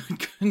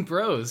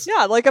bros.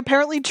 Yeah, like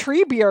apparently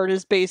Treebeard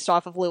is based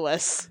off of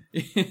Lewis.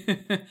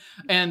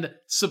 And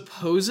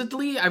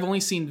supposedly, I've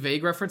only seen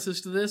vague references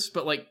to this,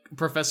 but like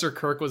Professor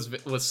Kirk was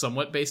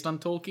somewhat based on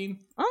Tolkien.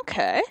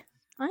 Okay,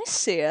 I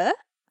see it.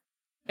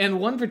 And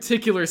one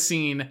particular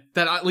scene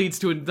that leads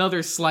to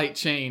another slight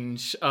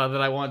change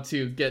that I want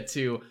to get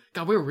to.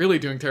 God, we're really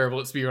doing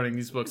terrible at speedrunning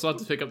these books. I'll have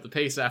to pick up the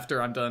pace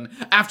after I'm done.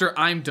 After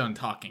I'm done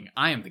talking,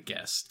 I am the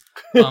guest.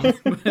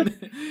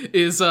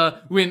 Is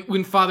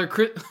when Father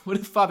what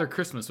if Father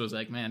Christmas was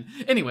Eggman?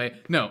 Anyway,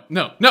 no,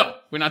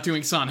 we're not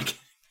doing Sonic.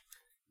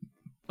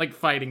 Like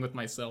fighting with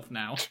myself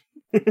now.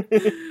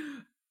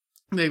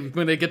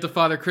 When they get to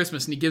Father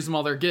Christmas and he gives them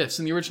all their gifts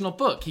in the original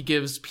book, he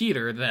gives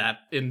Peter that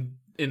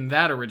in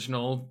that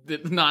original,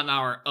 not in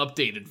our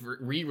updated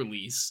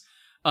re-release,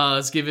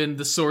 is given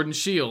the sword and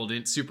shield.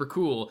 It's super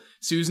cool.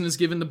 Susan is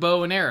given the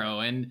bow and arrow,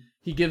 and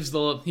he gives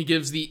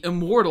the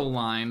immortal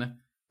line.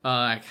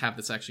 I have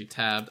this actually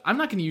tabbed. I'm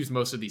not going to use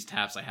most of these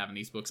tabs I have in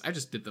these books. I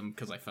just did them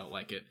because I felt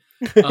like it.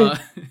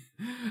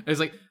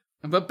 It's like,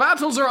 but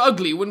battles are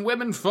ugly when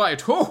women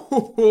fight. Ho,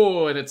 ho,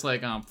 ho. And it's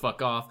like,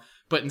 fuck off.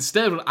 But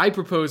instead, what I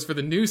propose for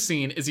the new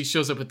scene is he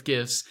shows up with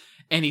gifts,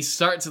 and he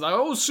starts like,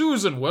 oh,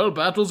 Susan, well,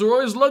 battles are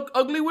always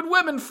ugly when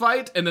women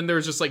fight. And then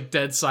there's just like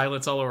dead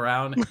silence all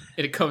around. And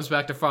it comes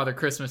back to Father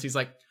Christmas. He's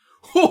like,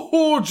 ho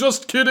ho,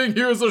 just kidding,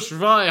 here's a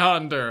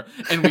Schweihander.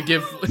 And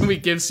we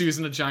give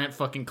Susan a giant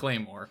fucking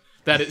claymore.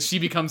 She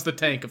becomes the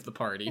tank of the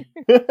party.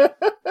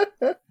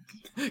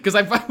 Because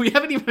we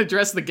haven't even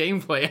addressed the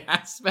gameplay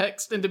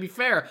aspects, and to be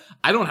fair,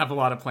 I don't have a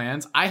lot of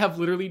plans. I have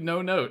literally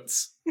no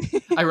notes.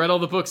 I read all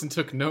the books and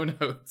took no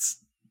notes.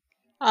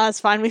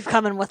 It's fine, we've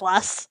come in with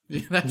less.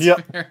 Yeah, that's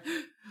fair.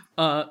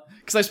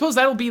 Because I suppose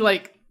that'll be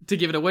like, to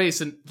give it away,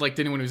 since like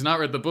to anyone who's not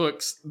read the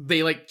books,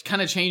 they like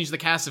kind of change the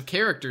cast of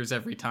characters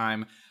every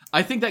time.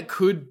 I think that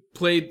could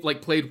played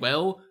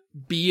well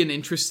be an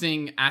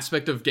interesting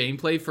aspect of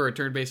gameplay for a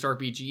turn-based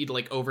RPG. To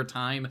like over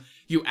time,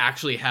 you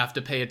actually have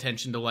to pay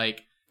attention to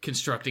like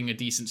constructing a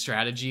decent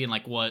strategy and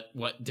like what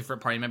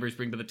different party members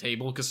bring to the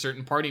table, because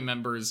certain party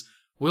members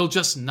will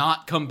just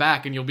not come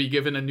back and you'll be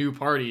given a new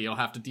party you'll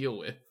have to deal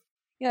with.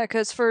 Yeah,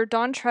 because for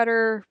Dawn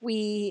Treader,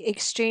 we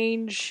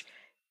exchange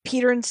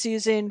Peter and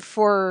Susan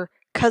for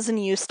Cousin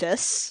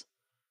Eustace.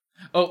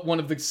 Oh, one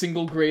of the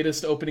single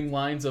greatest opening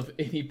lines of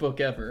any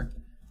book ever.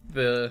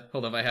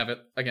 Hold on, I have it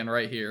again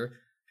right here.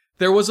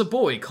 There was a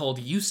boy called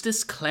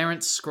Eustace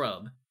Clarence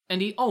Scrubb,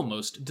 and he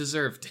almost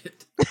deserved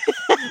it.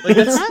 Like,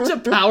 that's such a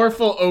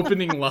powerful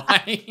opening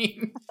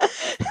line.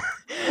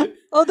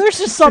 Oh, there's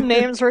just some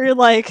names where you're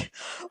like,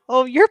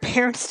 oh, your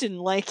parents didn't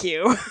like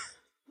you.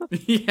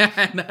 Yeah,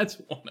 and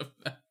that's one of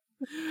them.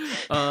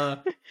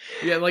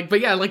 Like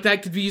that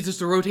could be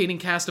just a rotating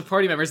cast of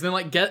party members. And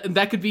then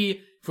that could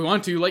be, if we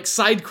want to, like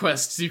side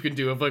quests you can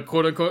do of like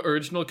quote unquote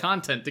original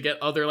content to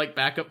get other like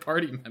backup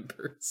party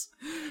members.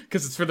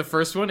 Because it's for the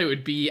first one, it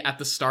would be at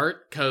the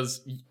start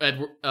because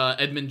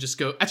Edmund just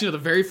go. Actually, no, the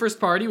very first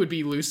party would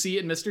be Lucy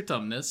and Mr.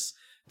 Tumnus.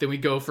 Then we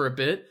go for a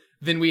bit.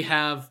 Then we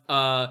have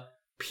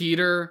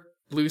Peter,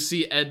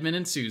 Lucy, Edmund,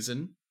 and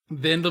Susan.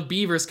 Then the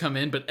Beavers come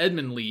in, but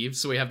Edmund leaves,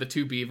 so we have the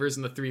 2 Beavers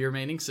and the 3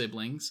 remaining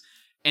siblings.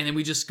 And then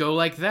we just go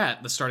like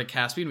that. The start of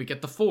Caspian, we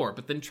get the 4,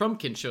 but then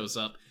Trumpkin shows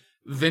up.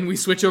 Then we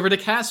switch over to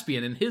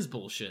Caspian and his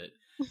bullshit.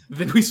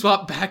 Then we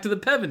swap back to the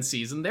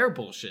Pevensies and their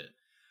bullshit.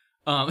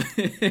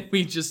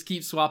 We just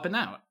keep swapping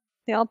out.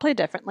 They all play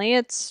differently.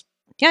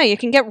 You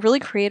can get really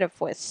creative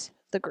with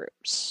the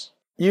groups.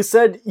 You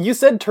said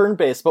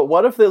turn-based, but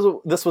what if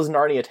this was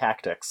Narnia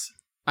Tactics?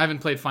 I haven't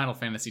played Final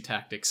Fantasy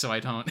Tactics, so I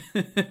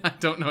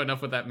don't know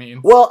enough what that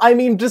means. Well, I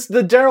mean, just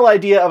the general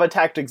idea of a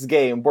tactics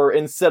game where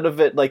instead of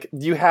it, like,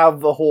 you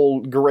have the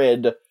whole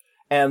grid,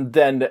 and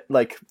then,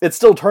 like, it's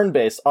still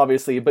turn-based,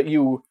 obviously, but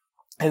you,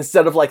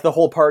 instead of, like, the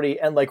whole party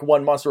and, like,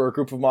 one monster or a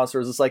group of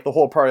monsters, it's, like, the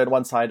whole party on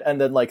one side, and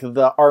then, like,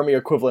 the army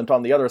equivalent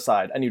on the other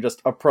side, and you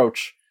just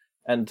approach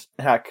and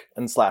hack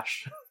and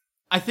slash.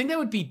 I think that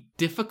would be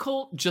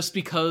difficult just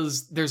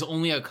because there's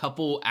only a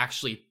couple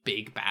actually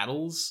big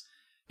battles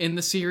in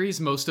the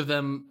series. Most of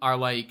them are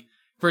like,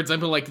 for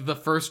example, like the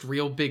first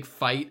real big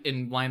fight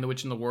in Lion the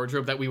Witch and the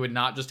Wardrobe that we would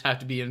not just have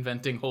to be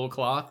inventing whole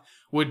cloth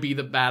would be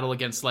the battle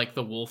against like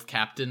the wolf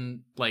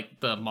captain, like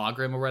the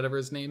Mogrim or whatever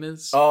his name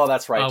is. Oh,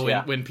 that's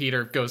right. When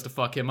Peter goes to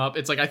fuck him up,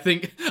 it's like I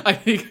think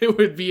it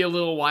would be a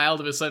little wild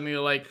if it's suddenly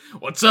like,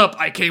 "What's up?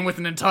 I came with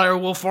an entire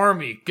wolf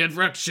army. Get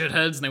wrecked,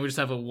 shitheads!" And they would just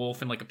have a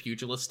wolf in like a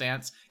pugilist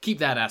stance. Keep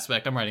that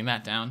aspect. I'm writing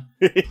that down.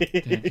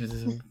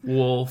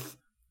 Wolf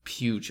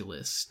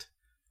pugilist.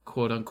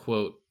 "Quote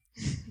unquote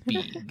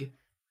big."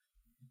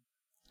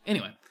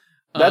 Anyway,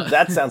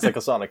 that sounds like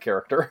a Sonic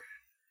character.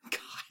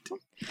 God,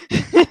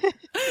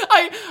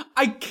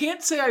 I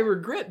can't say I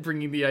regret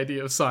bringing the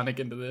idea of Sonic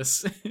into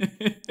this.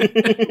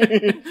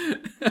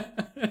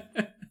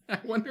 I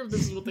wonder if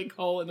this is what they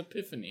call an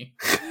epiphany,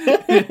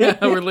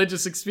 a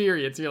religious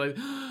experience. You're like,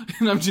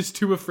 and I'm just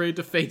too afraid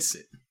to face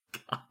it.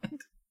 God.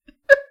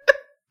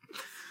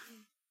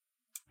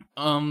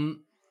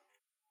 I'm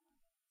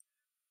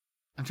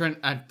trying.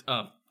 I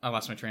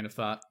lost my train of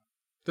thought.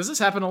 Does this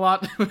happen a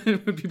lot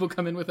when people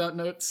come in without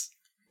notes?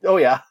 Oh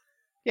yeah.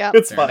 Yeah.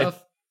 It's Fair fine.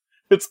 enough.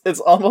 It's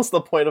almost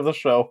the point of the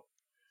show.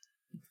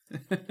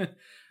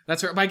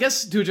 That's right. But I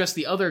guess to address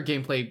the other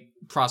gameplay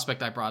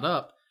prospect I brought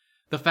up,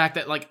 the fact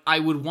that like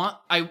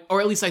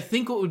or at least I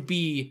think what would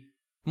be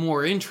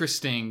more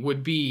interesting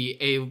would be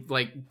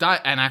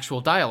an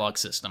actual dialogue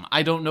system.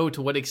 I don't know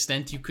to what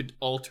extent you could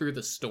alter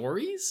the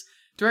stories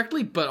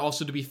directly, but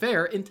also to be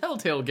fair, in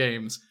Telltale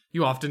games,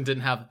 you often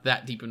didn't have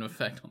that deep an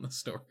effect on the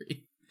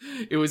story.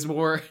 It was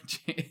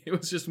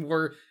just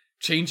more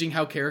changing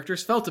how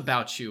characters felt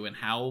about you and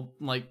how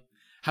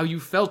you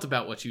felt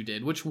about what you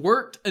did, which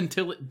worked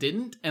until it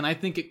didn't, and I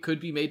think it could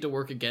be made to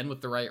work again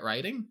with the right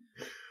writing.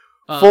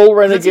 Full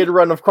renegade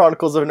run of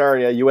Chronicles of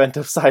Narnia, you end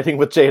up siding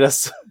with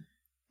Jadis.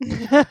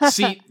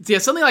 See, yeah,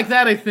 something like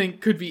that I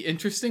think could be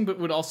interesting, but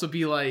would also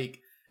be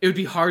like, it would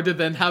be hard to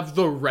then have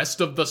the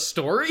rest of the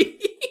story.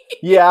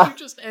 Yeah.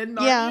 Just end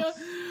Narnia.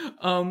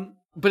 Yeah.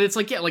 But it's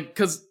like, yeah, like,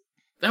 because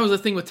that was the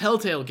thing with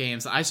Telltale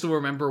games. I still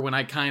remember when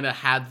I kind of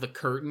had the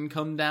curtain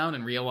come down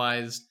and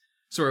realized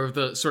sort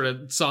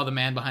of saw the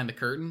man behind the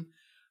curtain.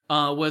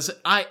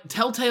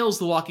 Telltale's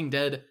The Walking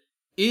Dead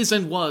is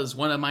and was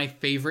one of my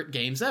favorite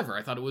games ever.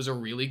 I thought it was a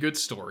really good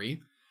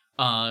story.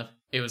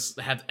 It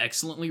had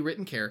excellently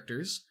written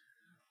characters,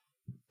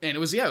 and it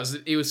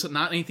was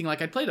not anything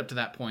like I'd played up to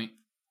that point.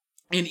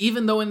 And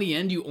even though in the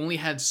end you only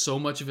had so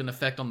much of an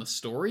effect on the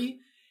story,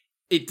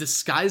 it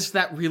disguised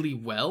that really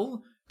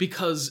well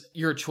because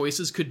your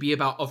choices could be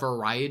about a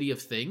variety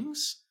of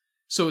things.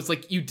 So it's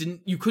like you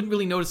couldn't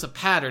really notice a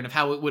pattern of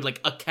how it would like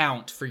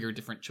account for your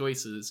different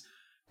choices.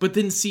 But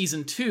then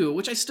season 2,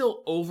 which I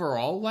still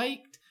overall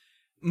liked,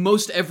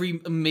 most every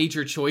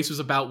major choice was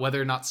about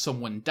whether or not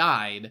someone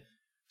died.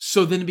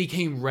 So then it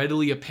became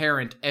readily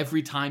apparent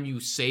every time you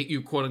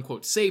quote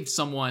unquote saved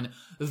someone,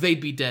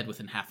 they'd be dead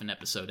within half an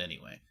episode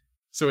anyway.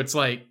 So it's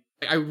like,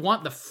 I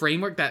want the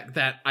framework,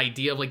 that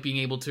idea of like being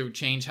able to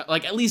change,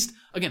 like at least,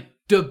 again,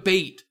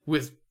 debate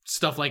with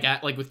stuff like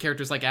with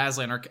characters like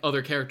Aslan or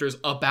other characters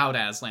about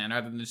Aslan,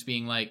 rather than just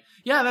being like,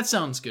 yeah, that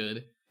sounds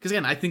good. Because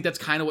again, I think that's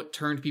kind of what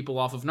turned people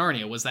off of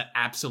Narnia, was that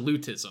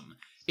absolutism.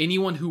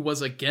 Anyone who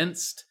was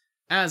against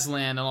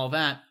Aslan and all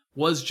that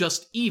was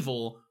just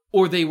evil,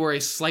 or they were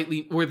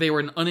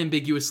an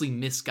unambiguously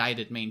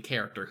misguided main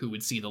character who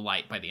would see the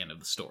light by the end of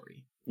the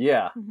story.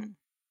 Yeah. Mm-hmm.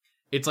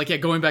 it's like, yeah,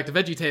 going back to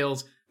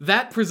VeggieTales,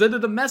 that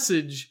presented a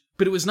message,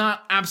 but it was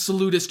not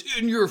absolutist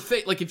in your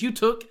face. Like, if you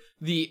took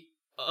the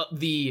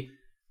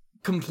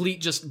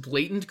complete, just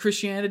blatant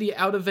Christianity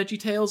out of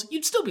VeggieTales,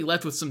 you'd still be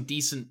left with some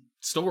decent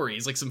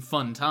stories, like some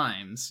fun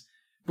times.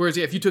 Whereas,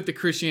 yeah, if you took the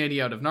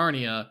Christianity out of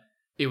Narnia,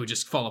 it would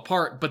just fall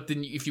apart. But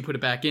then if you put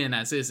it back in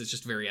as is, it's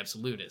just very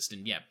absolutist.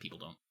 And yeah, people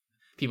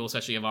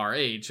especially of our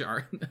age,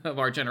 of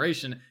our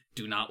generation,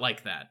 do not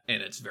like that.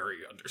 And it's very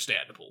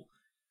understandable.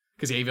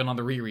 Because even on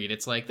the reread,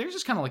 it's like, there's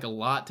just kind of like a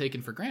lot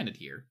taken for granted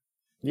here.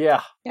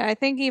 Yeah. Yeah, I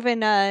think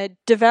even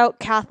devout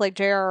Catholic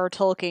J.R.R.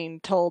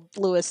 Tolkien told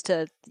Lewis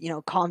to,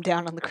 calm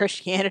down on the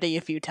Christianity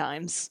a few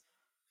times.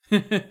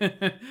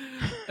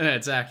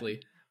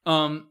 Exactly.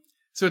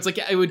 So it's like,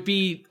 it would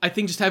be, I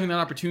think, just having that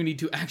opportunity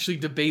to actually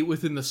debate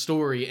within the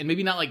story, and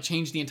maybe not like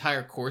change the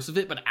entire course of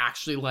it, but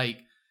actually like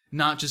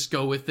not just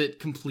go with it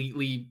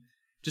completely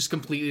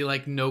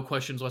like no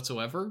questions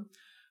whatsoever.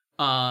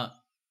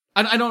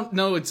 I don't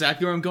know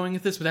exactly where I'm going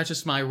with this, but that's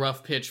just my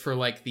rough pitch for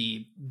like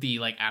the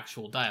like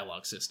actual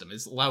dialogue system,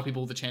 is allow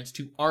people the chance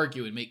to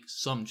argue and make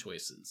some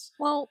choices.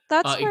 Well,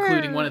 that's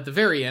including one at the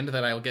very end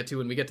that I'll get to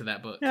when we get to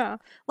that book. Yeah,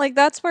 like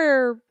that's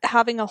where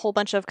having a whole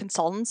bunch of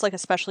consultants, like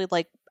especially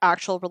like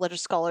actual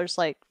religious scholars,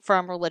 like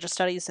from religious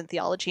studies and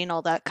theology and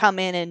all that, come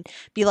in and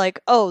be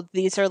like, oh,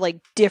 these are like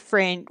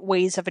different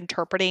ways of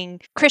interpreting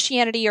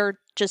Christianity or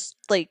just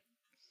like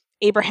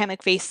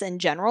Abrahamic faith in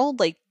general,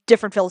 like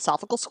different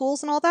philosophical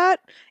schools and all that,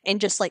 and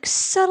just like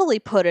subtly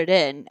put it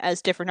in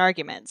as different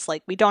arguments.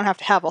 Like, we don't have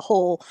to have a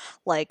whole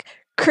like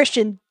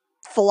Christian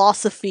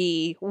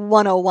philosophy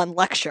 101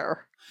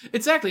 lecture.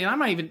 Exactly. And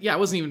I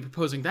wasn't even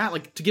proposing that.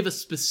 Like, to give a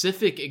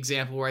specific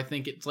example where I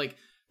think it's like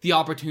the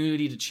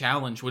opportunity to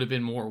challenge would have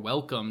been more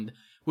welcomed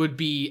would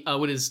be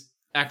what is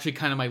actually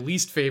kind of my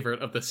least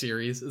favorite of the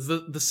series, is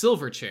the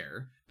Silver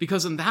Chair.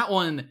 Because in that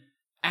one,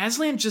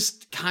 Aslan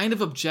just kind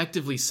of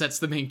objectively sets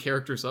the main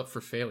characters up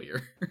for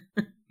failure.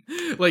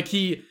 Like,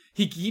 he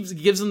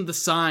gives them the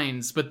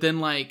signs, but then,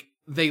 like,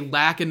 they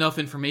lack enough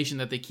information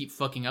that they keep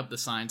fucking up the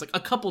signs. Like, a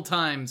couple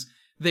times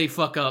they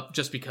fuck up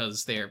just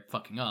because they're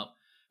fucking up.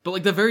 But,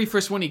 like, the very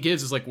first one he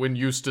gives is, like, when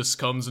Eustace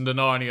comes into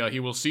Narnia, he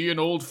will see an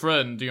old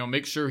friend,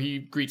 make sure he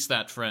greets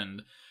that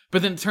friend.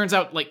 But then it turns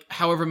out, like,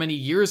 however many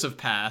years have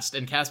passed,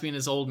 and Caspian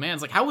is old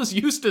man's like, how was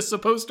Eustace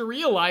supposed to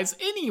realize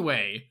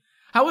anyway?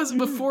 How was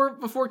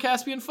before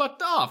Caspian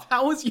fucked off?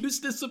 How was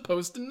Eustace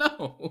supposed to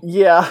know?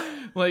 Yeah.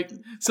 Like,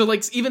 so,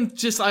 like, even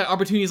just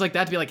opportunities like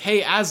that to be like,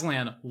 hey,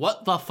 Aslan,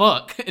 what the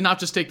fuck? And not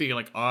just take the,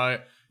 like, I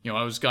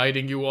was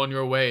guiding you on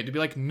your way. To be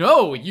like,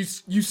 no, you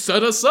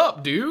set us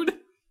up, dude.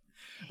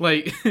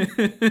 Like,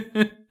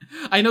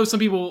 I know some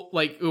people,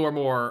 like, who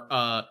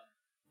are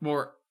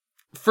more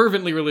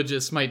fervently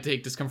religious might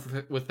take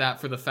discomfort with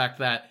that for the fact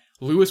that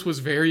Lewis was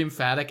very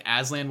emphatic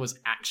Aslan was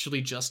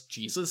actually just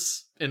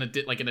Jesus in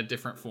a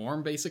different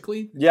form,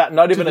 basically. Yeah,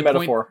 not even a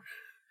metaphor.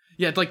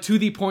 Like, to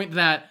the point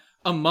that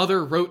a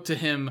mother wrote to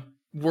him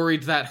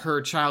worried that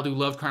her child who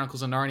loved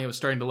Chronicles of Narnia was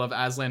starting to love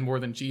Aslan more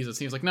than Jesus.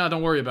 He was like, no,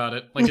 don't worry about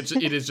it. Like,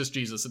 it is just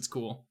Jesus. It's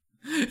cool.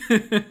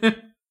 So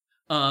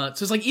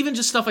it's like, even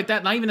just stuff like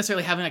that, not even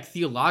necessarily having like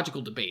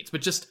theological debates,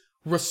 but just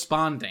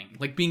responding,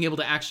 like being able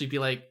to actually be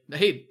like,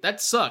 hey,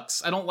 that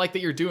sucks. I don't like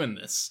that you're doing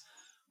this.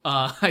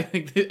 I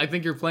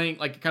think you're playing,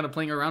 like, you're kind of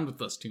playing around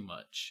with us too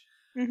much.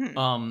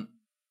 Mm-hmm.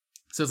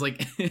 So it's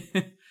like,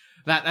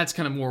 that's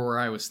kind of more where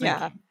I was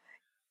thinking.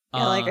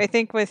 Yeah, like, I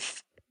think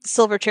with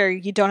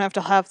Silverchair, you don't have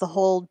to have the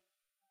whole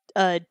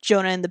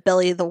Jonah in the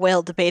belly of the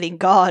whale debating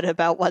God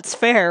about what's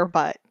fair,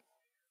 but...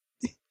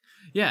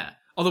 Yeah.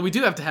 Although we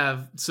do have to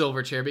have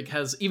Silverchair,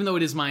 because even though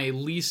it is my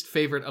least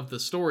favorite of the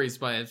stories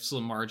by a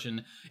slim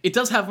margin, it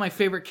does have my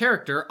favorite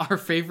character, our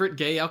favorite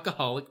gay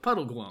alcoholic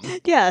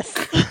Puddleglum. Yes.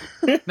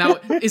 Now,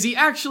 is he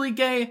actually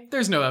gay?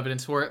 There's no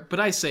evidence for it, but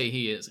I say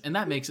he is, and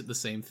that makes it the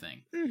same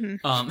thing.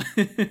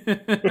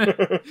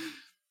 Mm-hmm.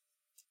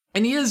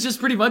 And he is just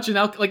pretty much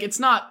like, it's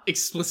not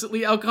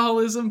explicitly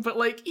alcoholism, but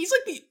like, he's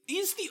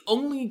the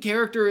only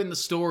character in the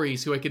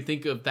stories who I can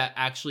think of that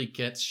actually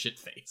gets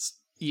shit-faced,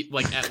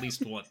 like, at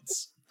least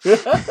once.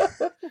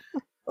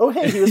 Oh,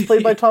 hey, he was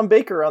played by Tom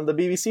Baker on the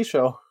BBC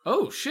show.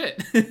 Oh,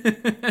 shit.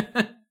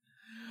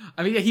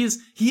 I mean, yeah,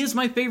 he is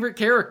my favorite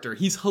character.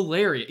 He's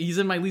hilarious. He's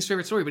in my least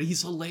favorite story, but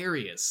he's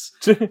hilarious.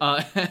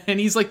 And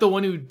he's like the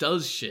one who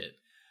does shit.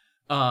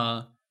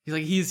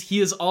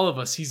 He is all of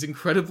us. He's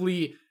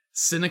incredibly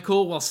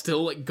cynical while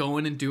still like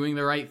going and doing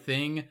the right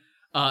thing.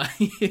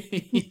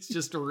 He's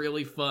just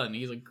really fun.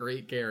 He's a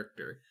great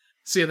character.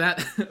 So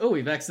yeah,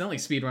 we've accidentally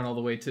speedrun all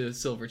the way to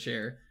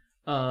Silverchair.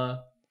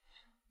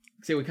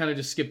 So we kind of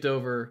just skipped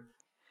over.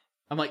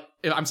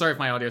 I'm sorry if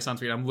my audio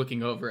sounds weird. I'm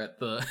looking over at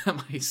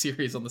my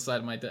series on the side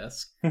of my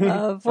desk.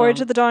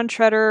 Voyage of the Dawn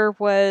Treader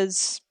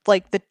was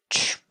like the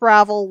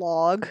travel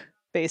log,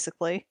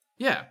 basically.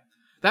 Yeah,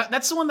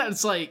 that's the one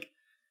that's like,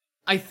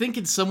 I think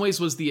in some ways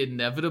was the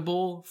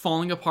inevitable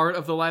falling apart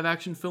of the live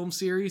action film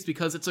series,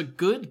 because it's a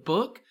good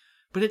book,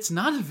 but it's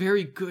not a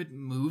very good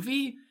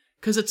movie,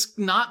 because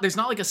there's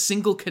not like a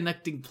single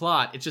connecting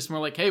plot. It's just more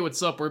like, hey,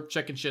 what's up? We're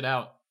checking shit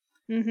out.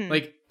 Mm-hmm.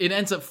 Like, it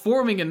ends up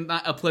forming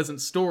a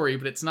pleasant story,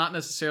 but it's not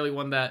necessarily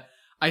one that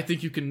I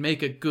think you can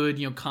make a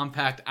good,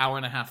 compact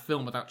hour-and-a-half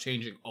film without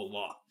changing a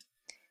lot.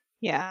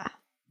 Yeah.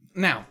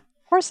 Now,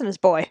 Horse and His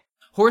Boy.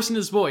 Horse and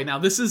His Boy. Now,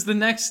 this is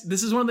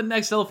one of the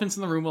next elephants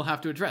in the room we'll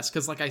have to address,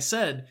 because like I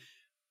said,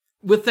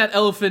 with that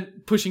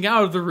elephant pushing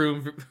out of the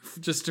room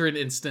just for an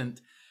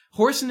instant,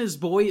 Horse and His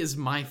Boy is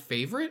my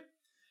favorite,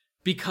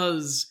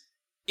 because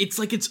it's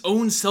like its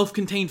own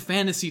self-contained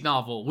fantasy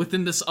novel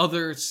within this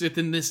other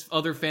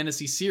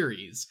fantasy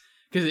series,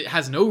 because it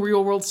has no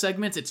real-world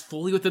segments, it's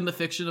fully within the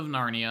fiction of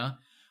Narnia.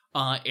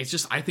 It's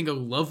just, I think, a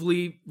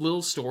lovely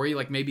little story,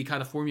 like maybe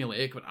kind of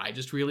formulaic, but I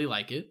just really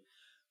like it.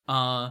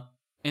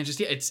 And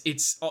just, yeah,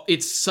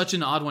 it's such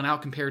an odd one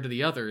out compared to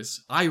the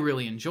others. I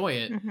really enjoy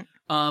it.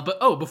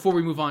 But before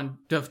we move on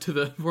to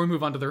the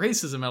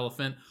racism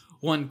elephant,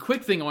 one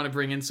quick thing I want to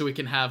bring in so we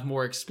can have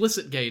more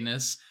explicit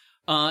gayness,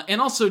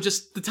 and also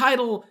just the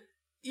title.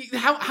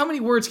 How many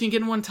words can you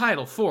get in one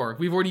title? 4.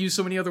 We've already used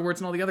so many other words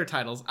in all the other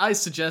titles. I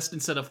suggest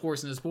instead of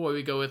Horse and His Boy,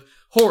 we go with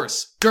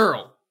Horse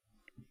Girl.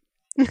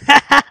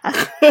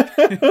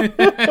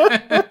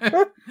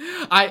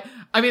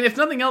 I mean, if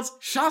nothing else,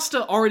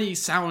 Shasta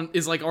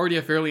is already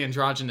a fairly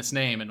androgynous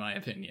name, in my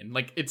opinion.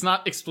 Like, it's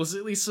not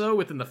explicitly so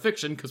within the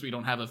fiction, because we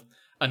don't have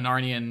a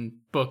Narnian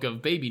book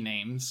of baby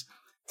names.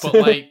 But,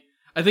 like,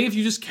 I think if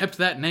you just kept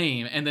that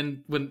name, and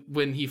then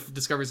when he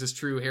discovers his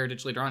true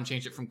heritage later on,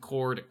 changed it from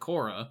Cor to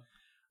Cora,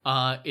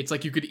 it's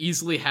like you could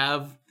easily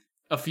have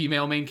a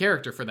female main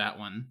character for that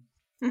one.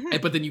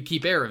 But then you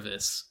keep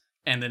Aravis.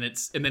 And then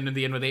in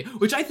the end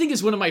which I think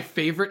is one of my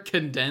favorite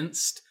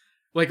condensed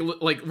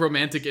like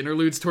romantic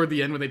interludes toward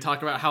the end, when they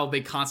talk about how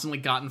they constantly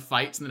got in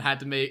fights and then had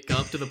to make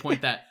up to the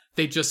point that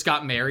they just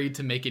got married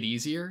to make it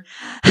easier.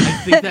 I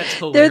think that's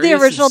hilarious. They're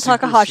the original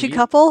Takahashi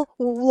couple,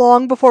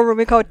 long before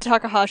Rumiko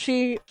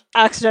Takahashi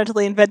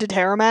accidentally invented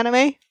harem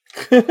anime.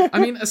 I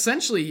mean,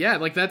 essentially, yeah,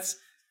 like that's.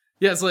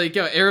 Yeah, it's like,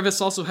 Aravis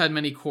also had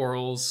many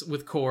quarrels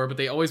with Cor, but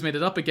they always made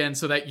it up again,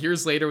 so that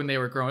years later when they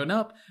were growing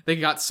up,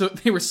 they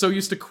were so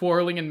used to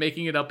quarreling and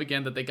making it up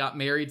again that they got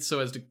married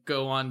so as to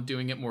go on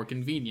doing it more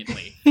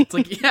conveniently. It's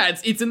like, yeah,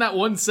 it's in that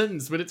one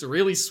sentence, but it's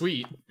really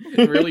sweet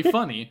and really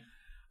funny.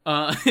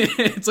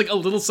 It's like a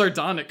little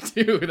sardonic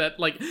too, that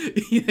like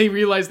they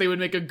realized they would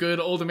make a good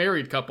old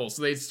married couple,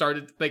 so they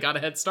got a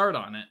head start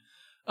on it.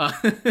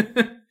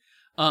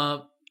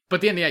 But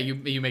then, yeah,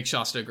 you make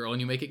Shasta a girl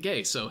and you make it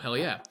gay, so hell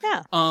yeah.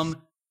 Yeah.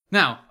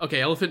 Now, okay,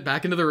 elephant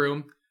back into the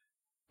room.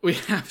 We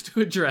have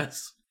to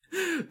address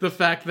the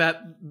fact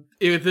that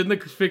within the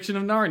fiction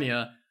of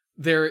Narnia,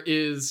 there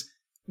is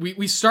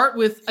we start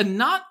with a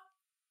not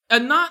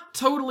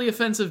totally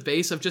offensive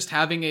base of just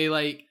having a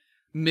like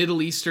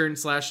Middle Eastern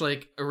 /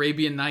 like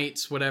Arabian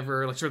Nights,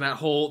 whatever, like sort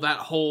of that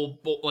whole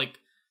like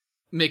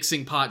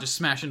mixing pot just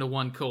smash into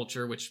one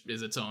culture, which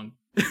is its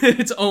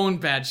own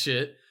bad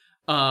shit.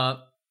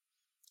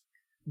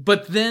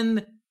 But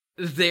then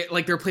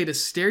they're played as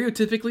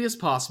stereotypically as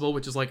possible,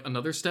 which is like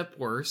another step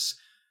worse.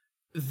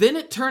 Then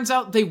it turns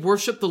out they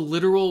worship the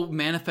literal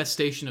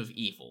manifestation of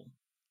evil.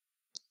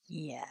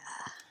 Yeah.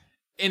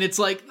 And it's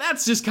like,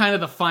 that's just kind of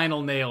the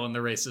final nail in the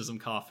racism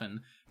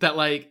coffin. That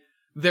like,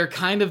 they're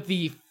kind of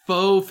the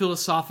faux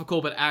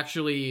philosophical, but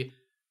actually,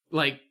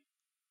 like,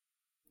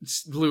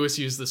 Lewis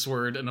used this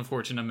word an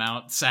unfortunate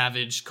amount,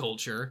 savage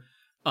culture.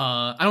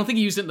 I don't think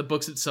he used it in the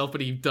books itself, but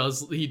he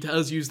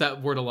does use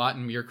that word a lot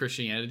in Mere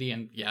Christianity,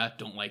 and yeah,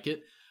 don't like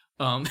it.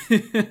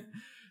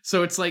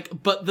 So it's like,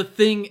 but the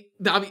thing,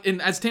 and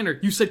as Tanner,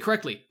 you said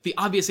correctly, the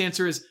obvious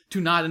answer is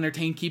to not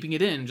entertain keeping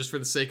it in, just for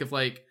the sake of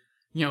like,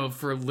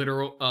 for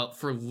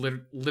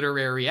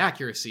literary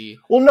accuracy.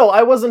 Well, no,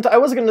 I wasn't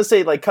going to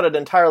say like cut it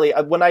entirely.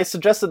 When I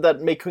suggested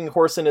that making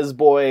Horse and His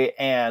Boy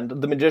and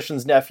The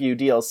Magician's Nephew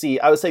DLC,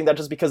 I was saying that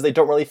just because they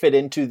don't really fit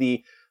into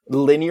the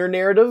linear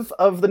narrative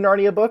of the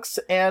Narnia books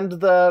and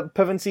the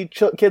Pevensie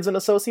Kids and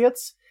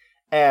Associates,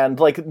 and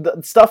like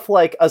stuff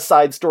like a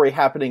side story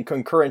happening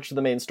concurrent to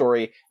the main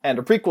story and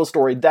a prequel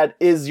story, that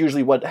is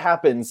usually what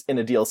happens in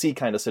a DLC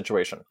kind of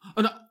situation.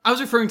 Oh, no, I was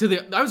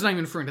not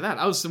even referring to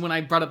that. When I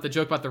brought up the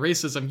joke about the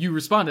racism, you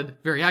responded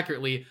very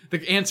accurately.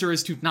 The answer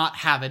is to not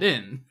have it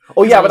in.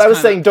 Oh yeah, but I was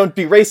saying don't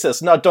be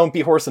racist, not don't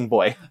be Horse and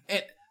Boy.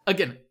 And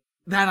again,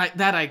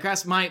 that I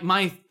grasp.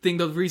 My thing,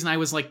 the reason I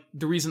was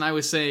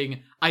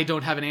saying I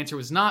don't have an answer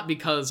was not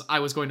because I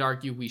was going to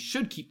argue we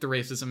should keep the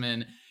racism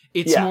in.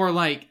 It's more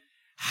like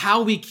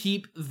how we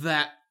keep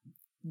that,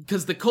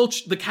 because the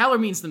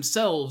Calormenes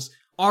themselves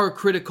are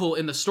critical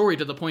in the story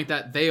to the point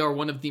that they are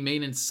one of the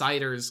main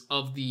insiders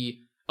of the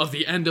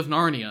end of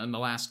Narnia in the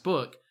last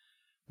book.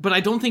 But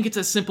I don't think it's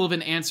as simple of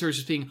an answer as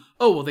just being,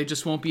 oh, well, they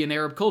just won't be an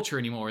Arab culture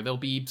anymore. We'll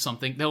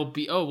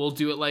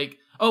do it like,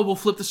 oh, we'll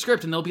flip the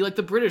script and they'll be like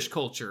the British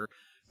culture.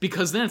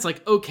 Because then it's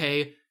like,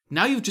 okay,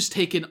 now you've just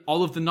taken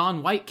all of the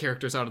non-white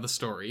characters out of the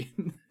story.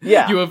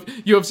 Yeah.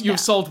 you have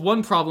solved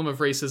one problem of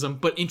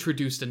racism, but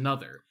introduced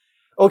another.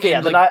 Okay,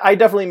 and then I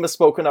definitely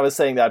misspoke when I was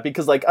saying that,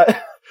 because like,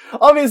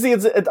 obviously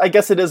I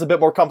guess it is a bit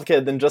more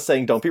complicated than just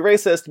saying don't be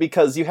racist,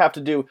 because you have to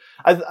do,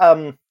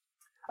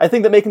 I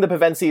think that making the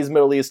Pevensies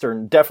Middle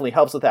Eastern definitely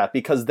helps with that,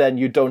 because then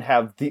you don't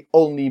have the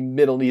only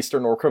Middle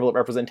Eastern or equivalent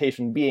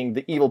representation being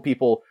the evil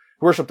people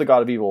who worship the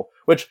god of evil.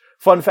 Which,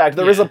 fun fact,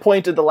 there is a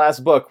point in the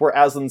last book where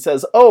Aslan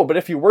says, oh, but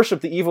if you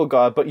worship the evil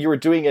god, but you were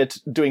doing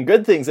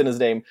good things in his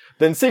name,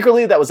 then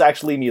secretly that was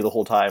actually me the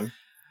whole time.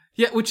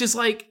 Yeah, which is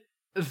like,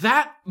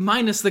 that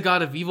minus the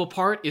god of evil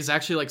part is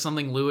actually like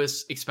something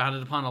Lewis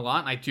expounded upon a lot,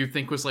 and I do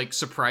think was like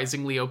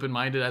surprisingly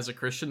open-minded as a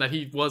Christian, that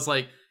he was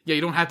like, yeah,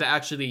 you don't have to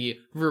actually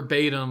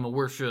verbatim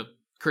worship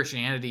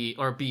Christianity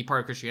or be part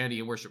of Christianity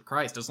and worship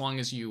Christ, as long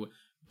as you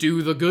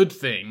do the good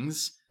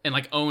things and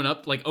like own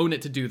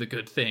it to do the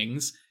good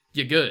things,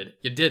 you're good,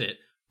 you did it.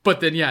 But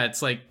then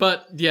it's like,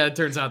 it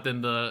turns out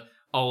then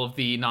all of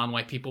the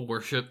non-white people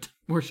worship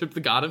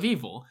the god of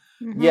evil.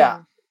 Mm-hmm.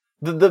 Yeah.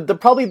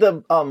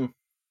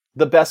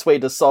 The best way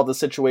to solve the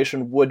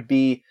situation would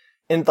be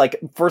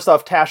first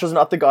off, Tash is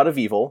not the god of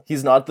evil.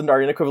 He's not the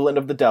Narnian equivalent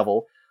of the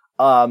devil.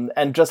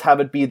 And just have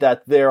it be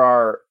that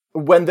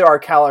when there are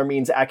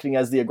Calormenes acting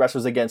as the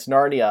aggressors against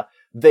Narnia,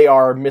 they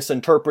are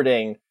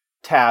misinterpreting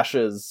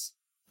Tash's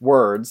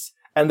words.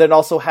 And then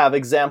also have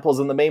examples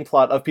in the main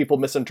plot of people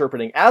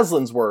misinterpreting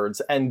Aslan's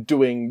words and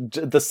doing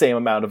the same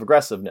amount of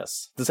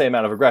aggressiveness, the same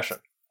amount of aggression.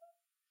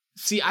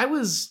 See, I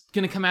was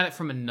gonna come at it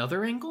from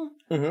another angle.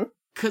 Mm-hmm.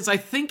 Because I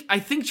think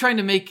trying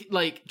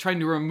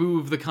to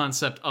remove the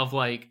concept of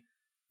like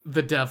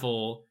the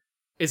devil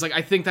is like,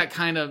 I think that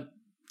kind of,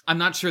 I'm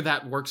not sure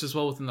that works as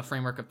well within the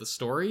framework of the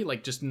story.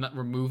 Like just not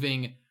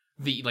removing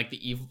the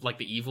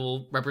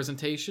evil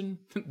representation,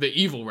 the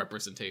evil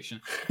representation.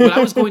 But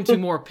I was going to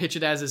more pitch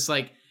it as is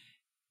like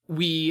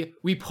we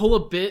pull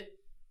a bit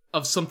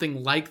of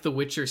something like the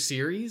Witcher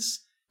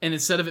series, and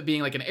instead of it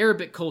being like an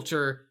Arabic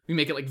culture, we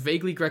make it like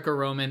vaguely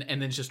Greco-Roman,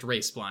 and then just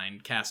race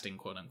blind casting,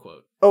 quote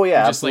unquote. Oh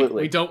yeah, just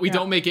absolutely. Like we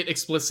don't make it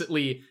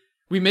explicitly.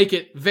 We make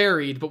it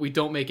varied, but we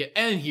don't make it.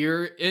 And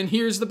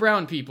here's the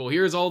brown people.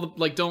 Here's all the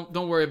like.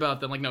 Don't worry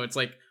about them. Like no, it's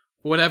like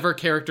whatever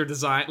character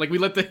design. Like we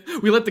let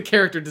the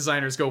character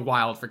designers go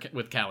wild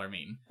with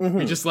Calormene. Mm-hmm.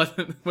 We just let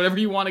whatever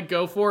you want to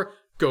go for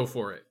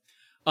it.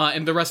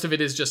 And the rest of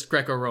it is just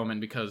Greco-Roman,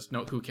 because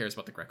who cares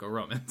about the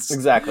Greco-Romans?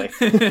 Exactly.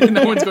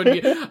 No one's going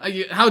to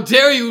be. How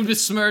dare you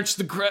besmirch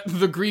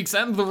the Greeks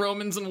and the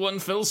Romans in one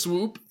fell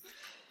swoop?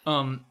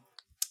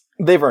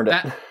 They've earned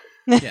it.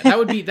 Yeah,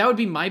 that would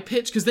be my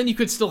pitch, because then you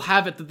could still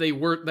have it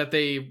that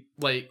they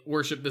like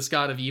worship this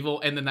god of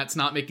evil, and then that's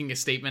not making a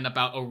statement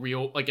about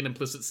an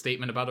implicit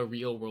statement about a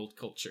real world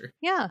culture.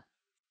 Yeah.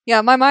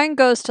 Yeah, my mind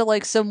goes to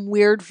like some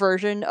weird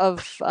version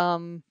of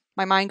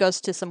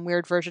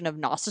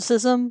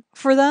Gnosticism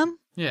for them.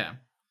 Yeah.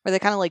 Where they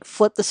kind of like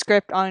flip the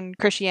script on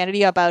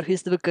Christianity about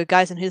who's the good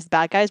guys and who's the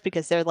bad guys,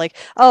 because they're like,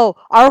 oh,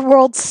 our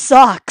world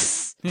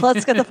sucks.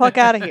 Let's get the fuck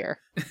out of here.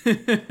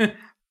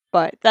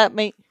 But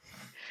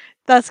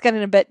that's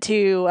getting a bit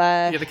too...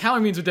 the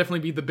Calormenes would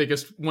definitely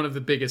be one of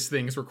the biggest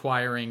things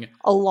requiring...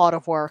 a lot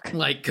of work.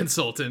 Like,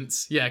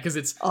 consultants. Yeah, because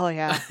it's... Oh,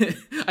 yeah.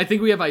 I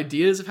think we have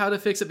ideas of how to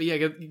fix it, but yeah,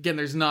 again,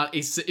 there's not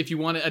if you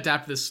want to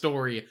adapt this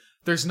story,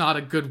 there's not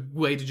a good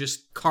way to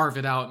just carve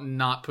it out and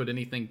not put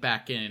anything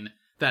back in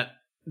that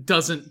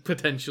doesn't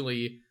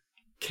potentially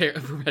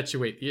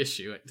perpetuate the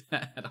issue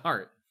at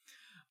heart.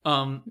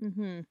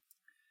 Mm-hmm.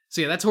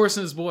 So yeah, that's Horse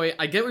and His Boy.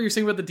 I get what you're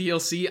saying about the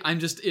DLC. I'm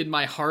just in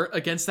my heart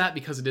against that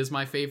because it is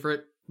my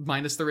favorite,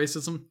 minus the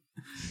racism.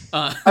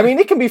 I mean,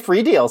 it can be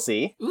free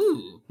DLC.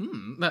 Ooh,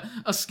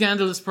 a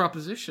scandalous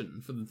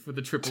proposition for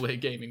the AAA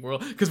gaming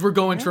world, because we're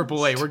going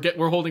AAA.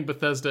 We're holding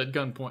Bethesda at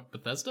gunpoint.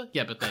 Bethesda?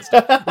 Yeah,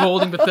 Bethesda. We're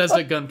holding Bethesda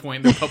at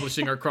gunpoint. They're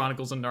publishing our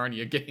Chronicles of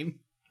Narnia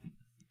game.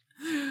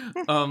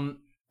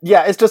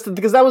 Yeah, it's just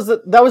because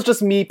that was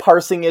just me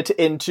parsing it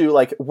into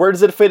like, where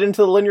does it fit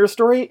into the linear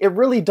story? It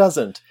really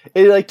doesn't.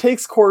 It like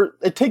takes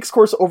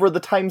course over the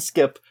time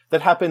skip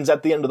that happens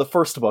at the end of the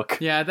first book.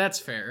 Yeah, that's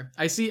fair.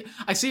 I see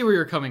where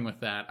you're coming with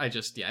that. I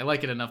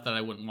like it enough that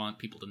I wouldn't want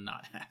people to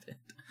not have it.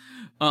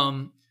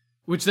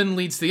 Which then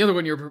leads to the other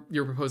one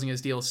you're proposing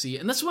as DLC,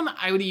 and this one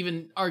I would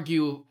even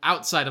argue,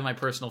 outside of my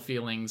personal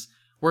feelings,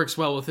 works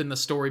well within the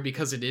story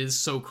because it is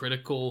so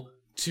critical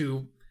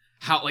to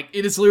how, like,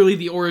 it is literally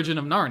the origin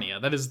of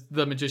Narnia. That is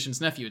the Magician's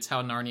Nephew. It's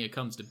how Narnia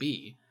comes to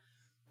be.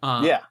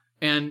 Yeah.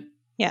 And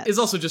yes. is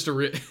also just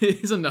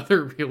is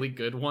another really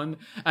good one.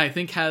 I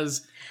think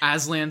has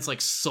Aslan's,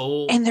 like,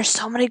 soul. And there's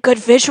so many good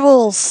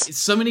visuals.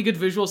 So many good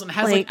visuals. And it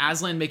has, like,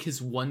 Aslan make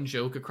his one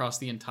joke across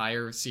the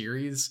entire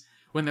series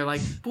when they're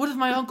like, but what if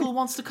my uncle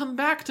wants to come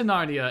back to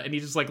Narnia? And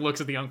he just, like,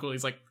 looks at the uncle and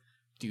he's like,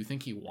 do you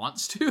think he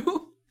wants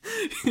to?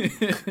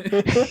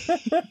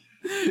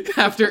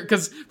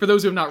 Because for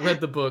those who have not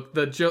read the book,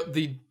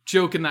 the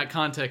joke in that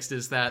context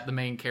is that the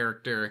main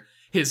character,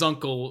 his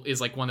uncle, is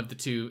like one of the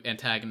two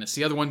antagonists.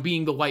 The other one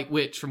being the White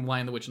Witch from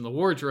Lion, the Witch, and the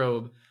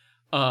Wardrobe,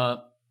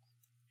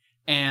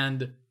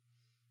 and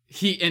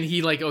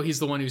he like, oh, he's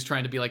the one who's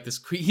trying to be like this.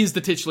 He's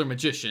the titular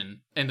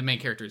magician, and the main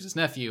character is his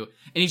nephew,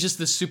 and he's just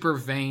this super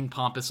vain,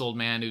 pompous old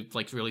man who's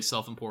like really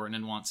self-important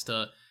and wants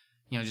to,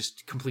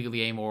 just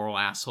completely amoral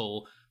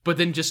asshole. but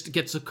then just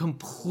gets a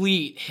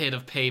complete hit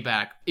of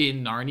payback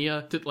in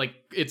Narnia.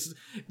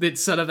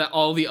 It's set up that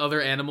all the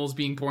other animals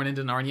being born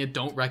into Narnia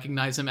don't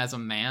recognize him as a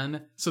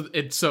man.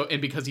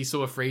 And because he's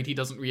so afraid, he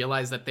doesn't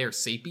realize that they're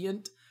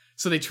sapient.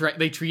 So they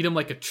treat him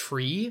like a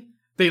tree.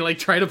 They like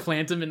try to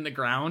plant him in the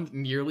ground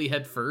nearly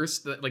head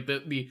first. Like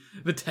the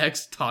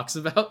text talks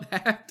about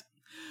that.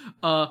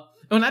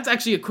 And that's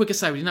actually a quick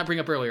aside we did not bring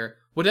up earlier.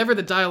 Whatever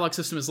the dialogue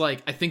system is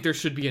like, I think there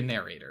should be a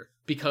narrator,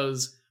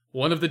 because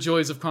one of the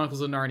joys of Chronicles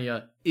of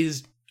Narnia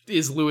is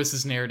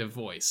Lewis's narrative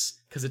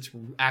voice, because it's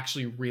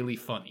actually really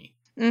funny.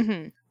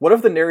 Mm-hmm. What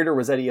if the narrator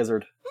was Eddie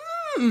Izzard?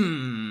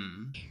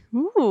 Ooh,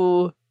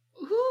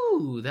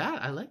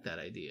 that I like that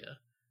idea.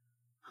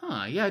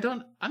 Huh? Yeah,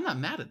 I'm not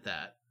mad at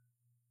that.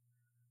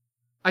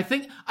 I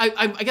think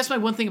I guess my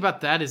one thing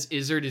about that is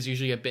Izzard is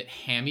usually a bit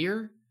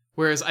hammier,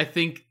 whereas I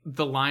think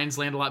the lines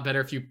land a lot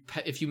better if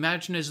you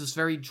imagine it as this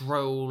very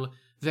droll,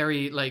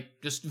 very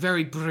just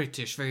very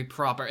British, very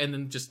proper, and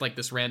then just like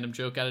this random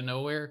joke out of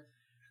nowhere.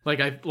 I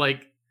don't know.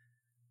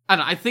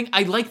 I think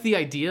I like the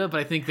idea, but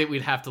I think that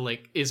we'd have to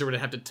Izzard would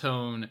have to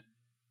tone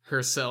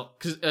herself,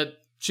 because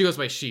she goes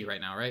by she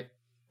right now, right?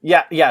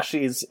 Yeah,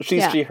 she's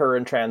she, her,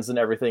 and trans and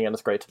everything, and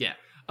it's great. Yeah.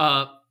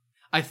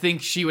 I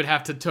think she would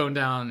have to tone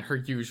down her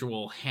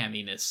usual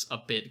hamminess a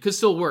bit. Could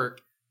still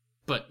work,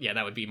 but yeah,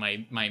 that would be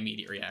my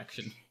immediate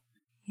reaction.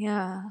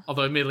 Yeah.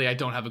 Although admittedly, I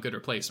don't have a good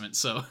replacement,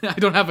 so I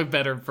don't have a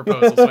better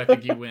proposal, so I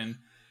think you win.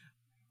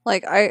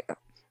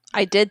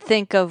 I did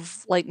think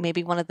of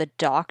maybe one of the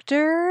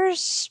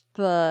doctors,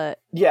 but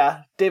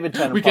yeah, David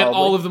Tennant. We get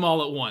all of them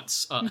all at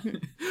once.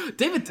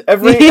 David.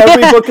 Every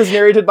book is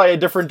narrated by a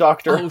different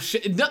doctor. Oh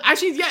shit! No,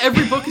 actually, yeah,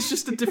 every book is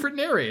just a different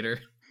narrator.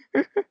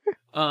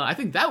 I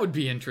think that would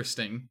be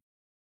interesting.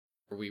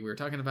 We were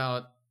talking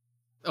about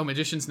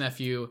Magician's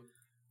Nephew.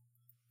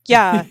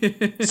 Yeah.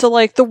 So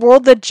the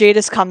world that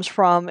Jadis comes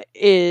from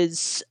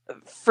is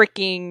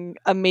freaking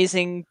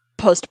amazing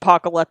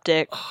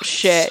post-apocalyptic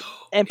shit.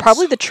 And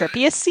probably the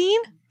trippiest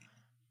scene?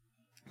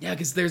 Yeah,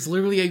 because there's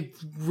literally a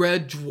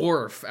red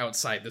dwarf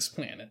outside this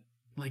planet.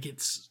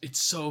 It's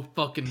so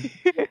fucking...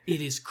 It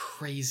is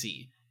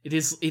crazy. It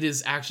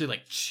is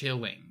actually,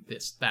 chilling,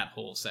 that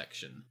whole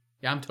section.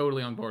 Yeah, I'm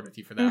totally on board with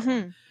you for that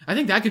one. I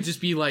think that could just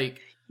be,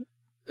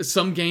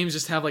 some games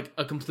just have,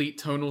 a complete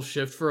tonal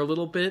shift for a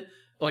little bit.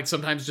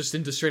 Sometimes just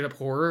into straight-up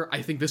horror.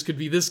 I think this could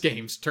be this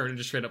game's turn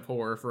into straight-up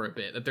horror for a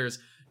bit. That there's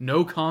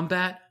no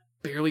combat,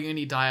 barely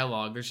any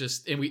dialogue. There's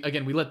just... And we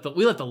let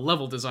the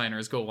level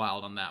designers go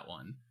wild on that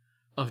one.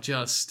 Of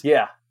just...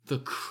 Yeah. The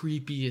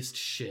creepiest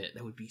shit.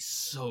 That would be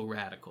so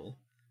radical.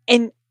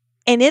 And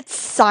it's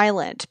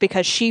silent,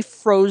 because she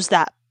froze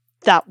that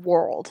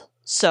world.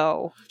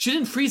 So she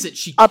didn't freeze it.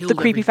 She up killed the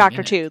creepy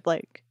factor too. Yeah,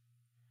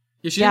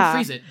 she didn't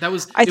freeze it. That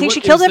was. I think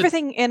she killed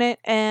everything in it,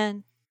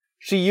 and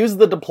she used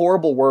the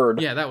deplorable word.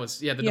 Yeah, that was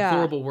the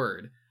deplorable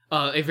word.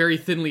 A very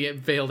thinly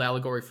veiled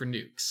allegory for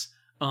nukes.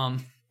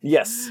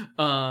 Yes.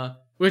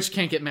 Which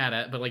can't get mad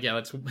at, but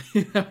that's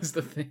that was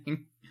the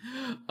thing.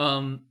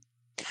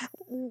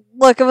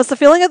 Look, it was the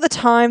feeling at the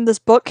time. This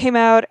book came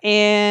out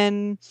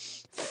in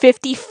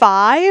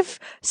 1955,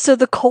 so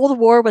the Cold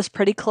War was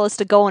pretty close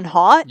to going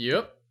hot.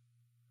 Yep.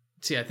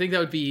 So yeah, I think that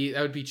would be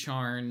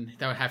Charn.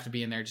 That would have to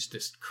be in there, just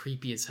this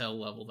creepy as hell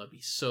level. That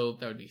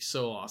would be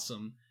so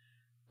awesome.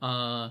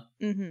 I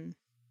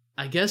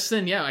guess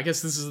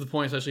this is the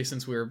point, especially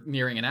since we're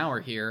nearing an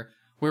hour here,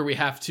 where we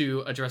have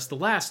to address the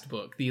last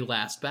book, The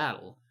Last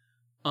Battle.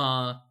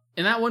 And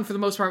that one, for the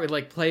most part,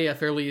 would play a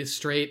fairly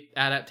straight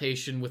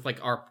adaptation with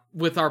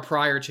our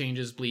prior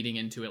changes bleeding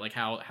into it,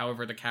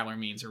 however the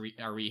Calormenes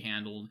are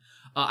rehandled.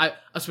 A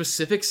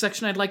specific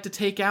section I'd like to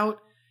take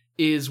out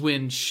is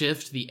when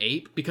Shift the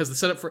ape, because the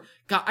setup for...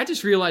 God, I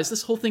just realized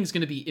this whole thing's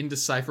going to be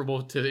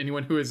indecipherable to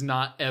anyone who has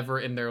not ever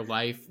in their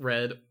life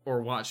read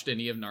or watched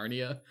any of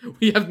Narnia.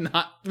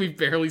 We've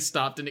barely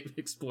stopped and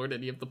explored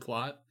any of the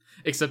plot,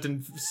 except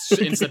in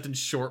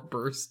short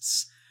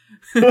bursts.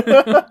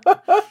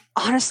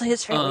 Honestly,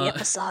 it's fairly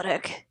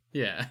episodic.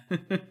 Yeah.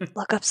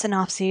 Look up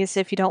synopses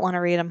if you don't want to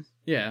read them.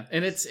 Yeah,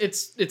 and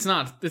it's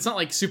not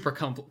super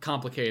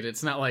complicated.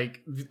 It's not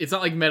like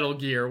Metal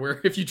Gear,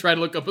 where if you try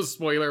to look up a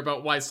spoiler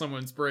about why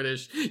someone's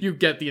British, you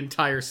get the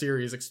entire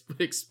series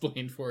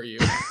explained for you.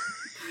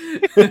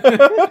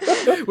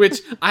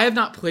 Which I have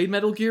not played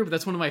Metal Gear, but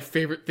that's one of my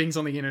favorite things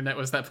on the internet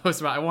was that post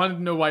about I wanted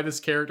to know why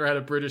this character had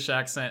a British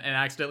accent and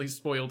accidentally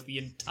spoiled the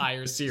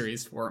entire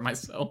series for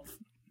myself.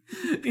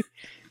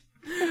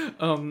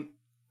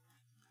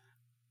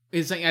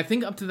 I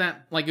think up to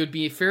that, it would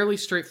be fairly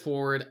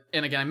straightforward.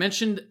 And again, I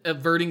mentioned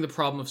averting the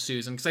problem of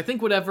Susan, because I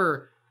think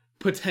whatever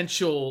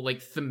potential,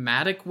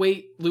 thematic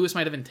weight Lewis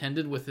might have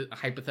intended with a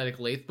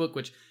hypothetical 8th book,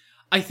 which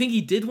I think he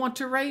did want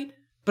to write,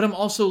 but I'm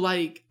also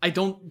I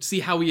don't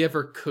see how he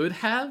ever could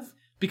have,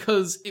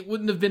 because it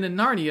wouldn't have been in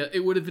Narnia,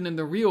 it would have been in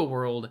the real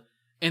world,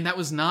 and that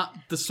was not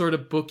the sort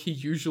of book he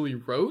usually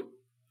wrote.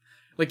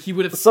 He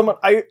would have...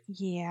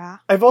 Yeah.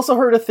 I've also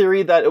heard a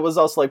theory that it was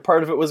also,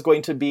 part of it was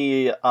going to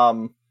be,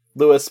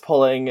 Lewis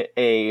pulling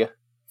a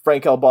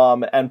Frank L.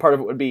 Baum, and part of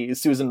it would be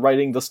Susan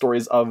writing the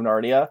stories of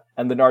Narnia,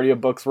 and the Narnia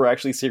books were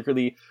actually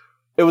secretly...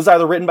 It was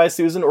either written by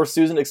Susan, or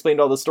Susan explained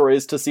all the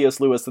stories to C.S.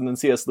 Lewis, and then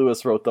C.S.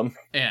 Lewis wrote them.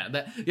 Yeah,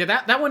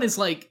 that one is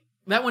like...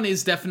 That one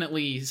is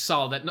definitely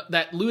solid.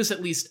 That Lewis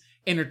at least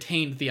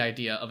entertained the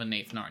idea of an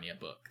eighth Narnia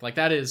book. Like,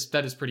 that is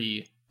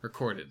pretty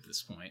recorded at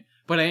this point.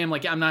 But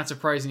I'm not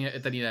surprised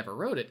that he never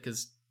wrote it,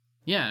 because,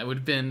 yeah, it would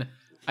have been,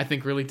 I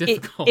think, really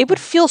difficult. It would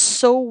feel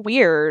so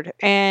weird,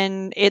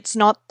 and it's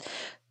not...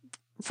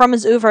 From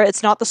his oeuvre,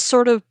 it's not the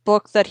sort of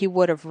book that he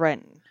would have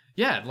written.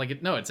 Yeah,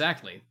 no,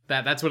 exactly.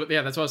 That's what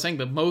I was saying.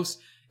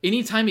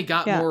 Anytime he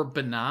got more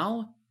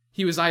banal,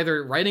 he was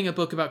either writing a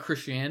book about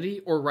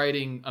Christianity or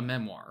writing a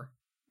memoir.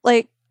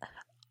 Like,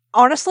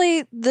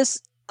 honestly,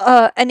 this,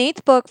 an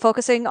eighth book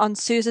focusing on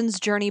Susan's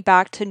journey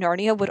back to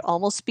Narnia would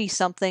almost be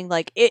something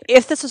like,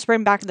 if this was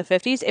written back in the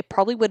 50s, it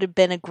probably would have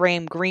been a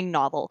Graham Greene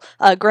novel.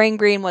 Graham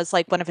Greene was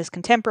like one of his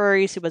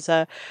contemporaries. He was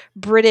a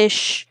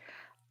British...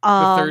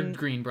 the third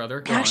Green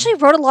brother. He actually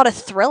wrote a lot of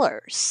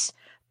thrillers,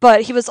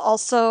 but he was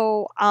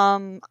also,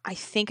 I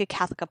think, a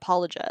Catholic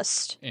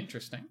apologist.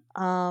 Interesting.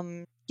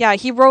 Yeah,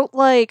 he wrote,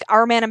 like,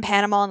 Our Man in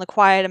Panama and The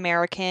Quiet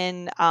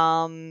American.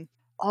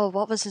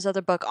 What was his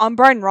other book? On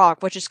Brighton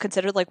Rock, which is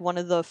considered, like, one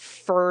of the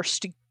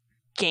first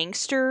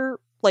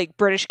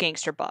British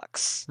gangster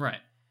books. Right.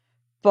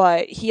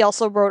 But he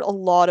also wrote a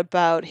lot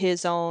about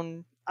his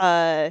own,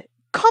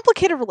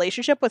 complicated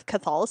relationship with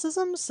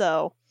Catholicism,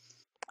 so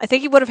I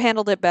think he would have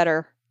handled it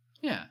better.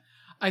 Yeah,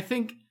 I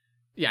think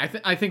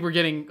we're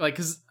getting, like,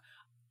 because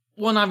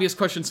one obvious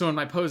question someone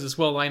might pose is,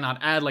 well, why not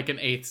add, like, an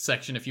eighth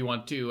section if you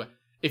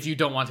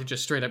don't want to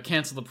just straight up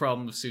cancel the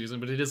problem of Susan?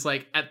 But it is,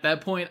 like, at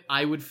that point,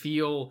 I would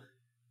feel,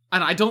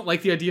 and I don't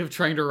like the idea of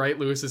trying to write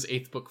Lewis's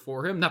eighth book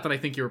for him. Not that I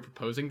think you were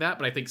proposing that,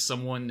 but I think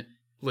someone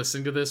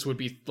listening to this would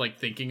be, like,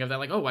 thinking of that,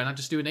 like, oh, why not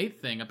just do an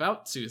eighth thing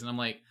about Susan? I'm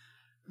like,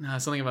 nah,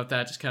 something about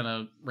that just kind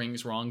of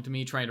rings wrong to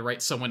me, trying to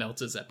write someone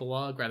else's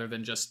epilogue rather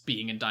than just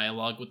being in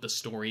dialogue with the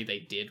story they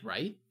did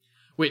write.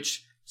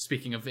 Which,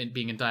 speaking of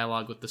being in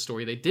dialogue with the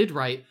story they did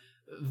write,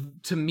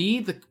 to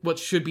me, what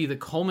should be the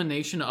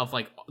culmination of,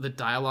 like, the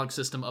dialogue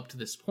system up to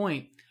this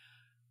point,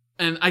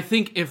 and I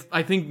think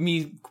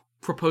me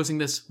proposing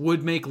this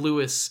would make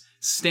Lewis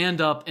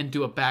stand up and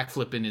do a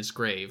backflip in his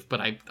grave,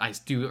 but I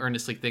do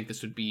earnestly think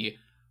this would be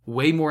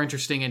way more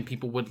interesting and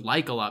people would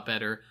like a lot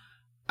better.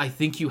 I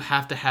think you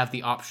have to have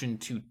the option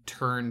to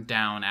turn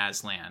down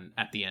Aslan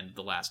at the end of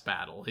the last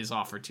battle. His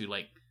offer to,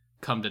 like,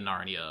 come to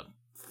Narnia,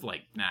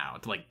 like, now,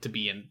 to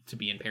be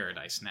in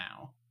paradise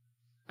now.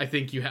 I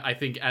think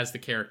as the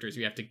characters,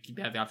 you have to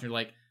have the option to,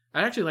 like,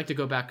 I'd actually like to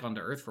go back onto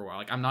Earth for a while.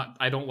 Like,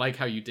 I don't like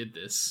how you did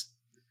this.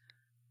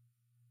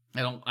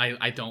 I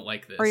don't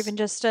like this. Or even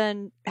just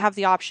have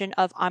the option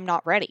of, I'm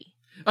not ready.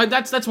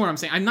 That's what I'm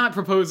saying. I'm not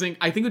proposing.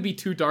 I think it would be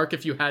too dark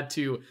if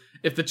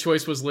the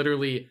choice was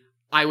literally,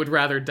 I would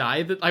rather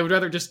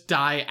just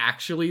die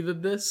actually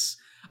than this.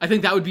 I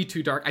think that would be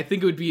too dark. I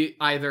think it would be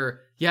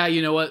either, yeah,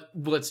 you know what,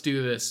 let's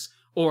do this.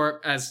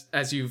 Or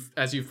as you've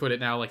put it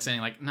now, like saying,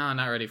 like, no,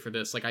 not ready for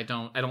this. Like, I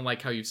don't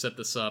like how you've set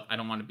this up. I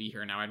don't want to be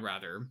here now. I'd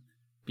rather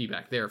be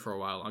back there for a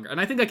while longer. And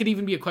I think that could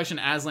even be a question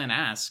Aslan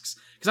asks.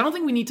 Because I don't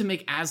think we need to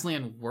make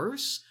Aslan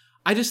worse.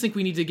 I just think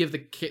we need to give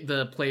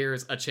the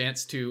players a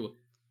chance to,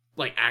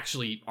 like,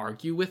 actually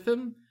argue with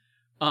him.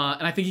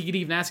 And I think he could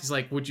even ask, he's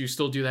like, would you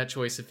still do that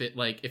choice if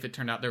it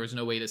turned out there was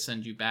no way to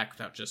send you back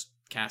without just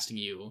casting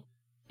you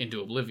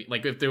into oblivion?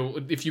 Like,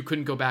 if you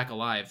couldn't go back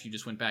alive, you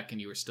just went back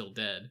and you were still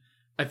dead.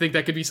 I think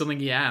that could be something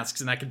he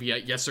asks, and that could be a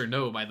yes or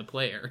no by the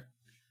player.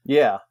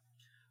 Yeah.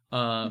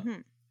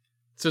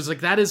 So it's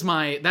like, that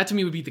to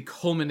me would be the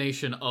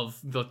culmination of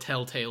the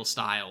Telltale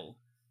style,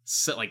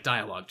 like,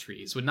 dialogue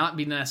trees. Would not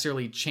be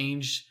necessarily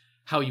change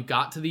how you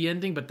got to the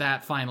ending, but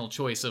that final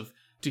choice of,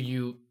 do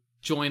you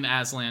join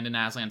Aslan in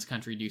Aslan's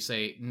country? Do you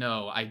say,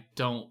 no, I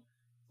don't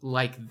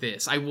like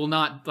this. I will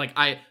not, like,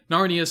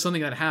 Narnia is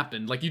something that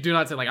happened. Like, you do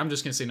not say, like, I'm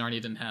just gonna say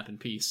Narnia didn't happen,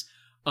 peace.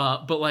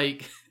 But,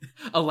 like,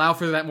 allow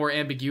for that more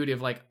ambiguity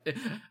of, like,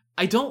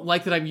 I don't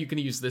like that you can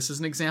use this as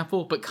an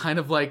example, but kind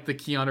of like the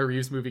Keanu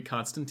Reeves movie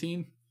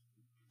Constantine,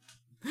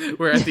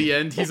 where at the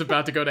end he's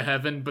about to go to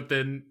heaven, but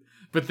then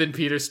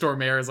Peter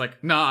Stormare is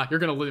like, nah, you're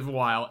gonna live a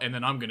while, and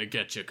then I'm gonna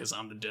get you because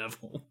I'm the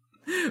devil.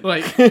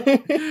 Like,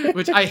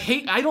 which I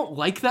hate. I don't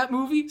like that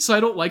movie, so I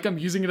don't like I'm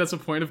using it as a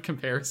point of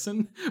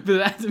comparison. But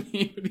that to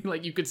me would be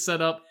like, you could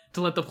set up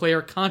to let the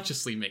player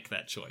consciously make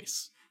that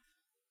choice.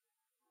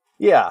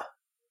 Yeah,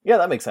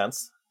 that makes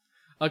sense.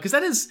 Because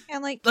that is,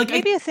 and like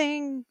maybe a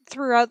thing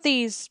throughout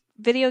these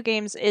video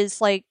games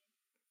is like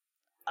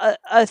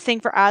a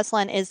thing for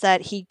Aslan is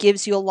that he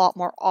gives you a lot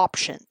more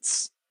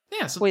options.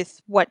 Yeah, so,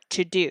 with what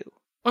to do.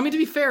 I mean, to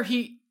be fair,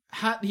 he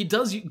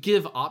does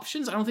give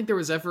options. I don't think there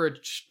was ever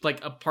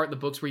a part in the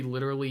books where he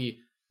literally,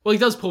 well, he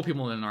does pull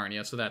people into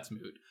Narnia, so that's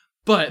moot.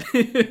 But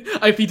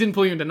if he didn't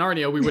pull you into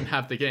Narnia, we wouldn't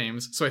have the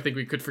games, so I think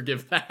we could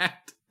forgive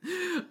that.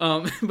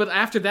 But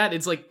after that,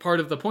 it's like part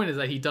of the point is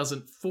that he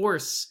doesn't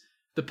force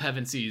the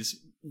Pevensies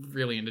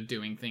really into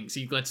doing things.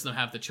 He lets them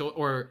have the choice,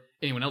 or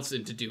anyone else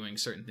into doing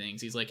certain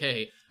things. He's like,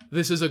 hey,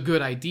 this is a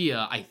good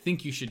idea. I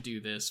think you should do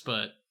this,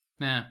 but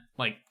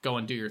like, go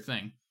and do your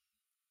thing.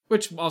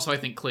 Which also I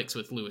think clicks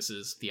with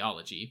Lewis's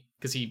theology,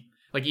 because he,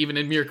 like, even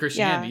in Mere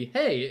Christianity,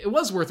 hey, it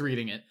was worth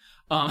reading it.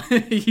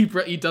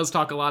 He does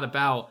talk a lot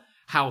about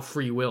how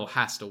free will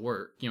has to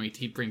work. You know,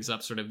 he brings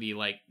up sort of the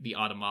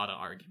automata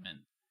argument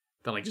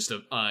that, like, just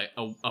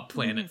a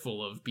planet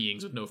full of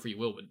beings with no free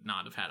will would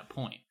not have had a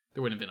point.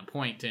 There wouldn't have been a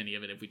point to any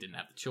of it if we didn't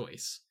have the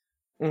choice.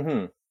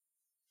 Mm-hmm.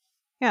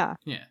 Yeah.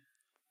 Yeah.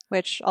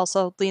 Which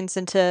also leans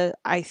into,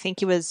 I think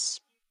he was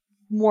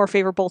more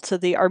favorable to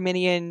the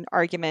Arminian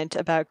argument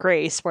about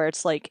grace, where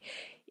it's like,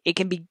 it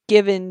can be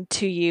given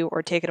to you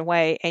or taken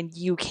away, and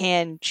you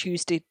can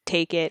choose to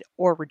take it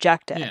or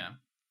reject it. Yeah.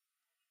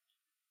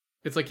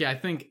 It's like, I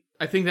think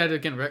that,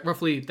 again,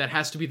 roughly, that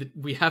has to be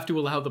we have to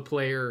allow the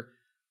player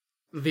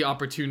the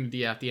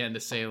opportunity at the end to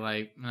say,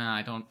 like, nah,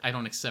 I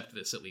don't accept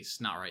this, at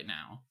least not right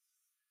now.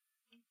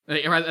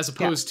 As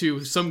opposed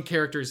to some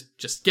characters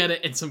just get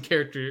it,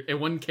 and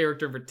one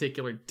character in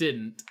particular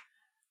didn't.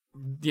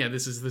 Yeah,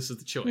 this is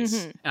the choice.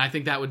 Mm-hmm. And I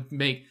think that would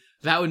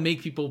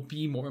make people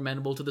be more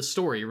amenable to the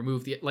story.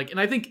 Remove and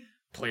I think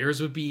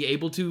players would be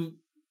able to,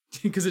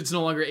 because it's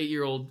no longer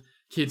 8-year-old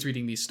kids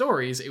reading these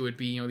stories. It would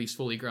be, these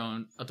fully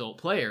grown adult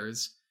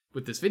players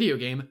with this video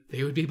game.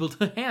 They would be able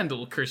to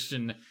handle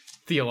Christian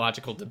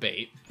theological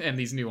debate and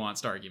these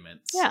nuanced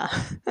arguments. Yeah.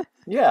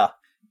 Yeah.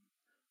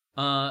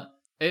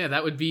 Yeah,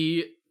 that would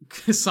be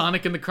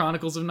Sonic and the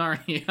Chronicles of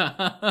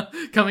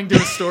Narnia coming to a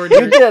store.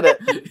 You did it.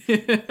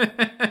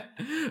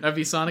 That'd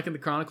be Sonic and the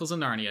Chronicles of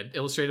Narnia,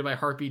 illustrated by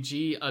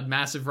HarpyG, a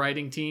massive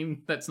writing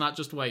team that's not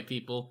just white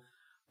people.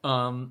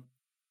 I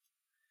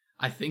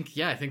think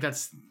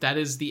that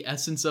is the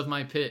essence of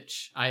my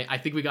pitch. I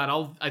think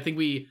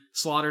we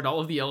slaughtered all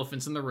of the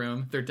elephants in the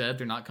room. They're dead.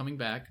 They're not coming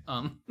back.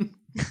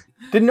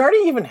 Did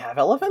Narnia even have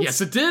elephants? Yes,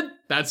 it did.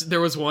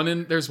 There's one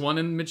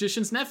in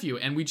Magician's Nephew,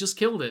 and we just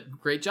killed it.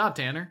 Great job,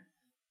 Tanner.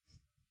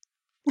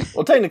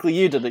 Well, technically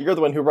you did it. You're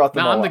the one who brought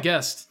them all I'm the up.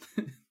 guest.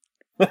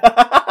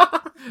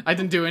 I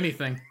didn't do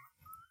anything.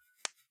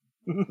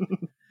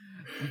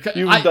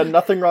 You've done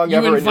nothing wrong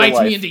ever in your life. You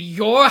invite me into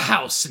your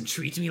house and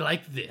treat me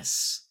like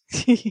this.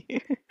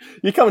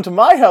 You come into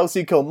my house,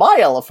 you kill my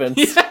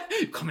elephants. Yeah.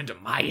 Come into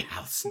my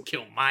house and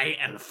kill my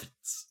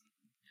elephants.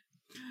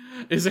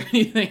 Is there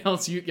anything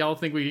else y'all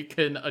think we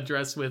can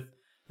address with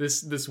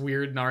this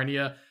weird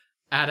Narnia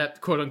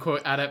quote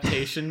unquote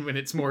adaptation when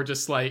it's more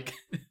just like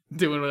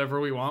doing whatever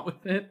we want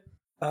with it?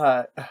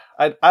 I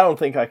don't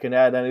think I can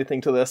add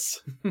anything to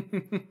this.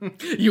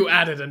 You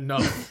added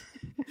enough.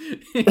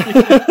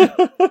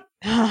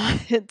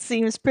 It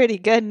seems pretty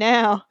good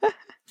now.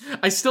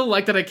 I still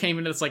like that I came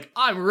in and it's like,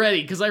 I'm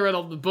ready because I read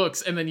all the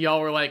books, and then y'all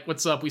were like,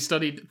 what's up? We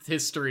studied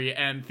history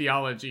and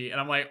theology,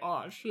 and I'm like,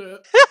 oh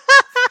shit.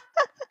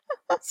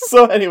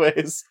 So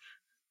anyways.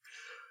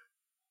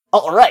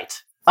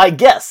 Alright, I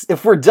guess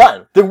if we're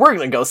done, then we're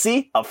gonna go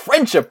see a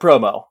friendship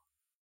promo.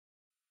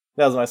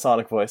 That was my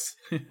Sonic voice.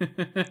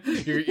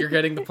 You're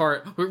getting the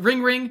part.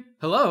 Ring ring,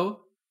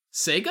 hello?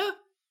 Sega?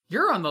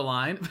 You're on the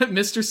line.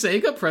 Mr.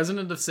 Sega,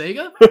 president of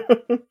Sega?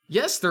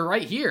 Yes, they're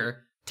right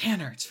here.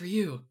 Tanner, it's for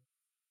you.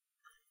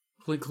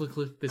 Click.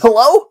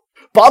 Hello?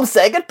 Bob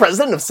Saget,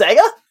 president of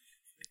Sega?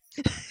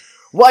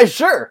 Why,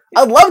 sure.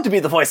 I'd love to be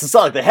the voice of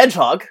Sonic the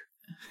Hedgehog.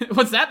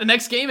 What's that? The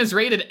next game is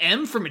rated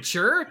M for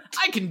mature?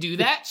 I can do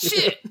that.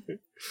 Shit.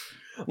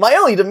 My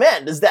only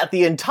demand is that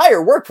the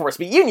entire workforce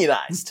be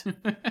unionized.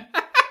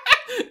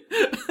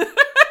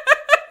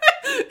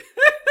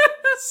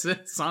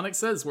 Sonic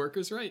says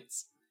workers'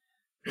 rights.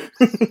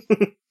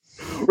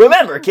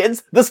 Remember,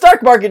 kids, the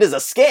stock market is a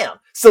scam,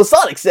 so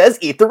Sonic says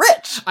eat the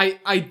rich.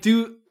 I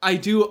do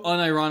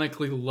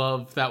unironically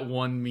love that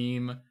one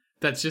meme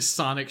that's just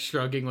Sonic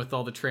shrugging with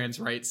all the trans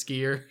rights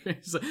gear.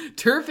 It's like,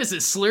 turf is a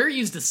slur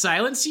used to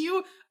silence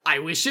you? I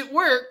wish it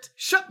worked.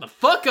 Shut the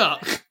fuck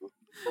up.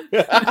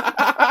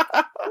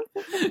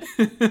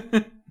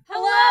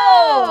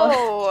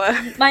 Hello!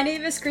 My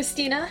name is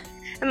Christina.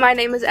 And my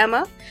name is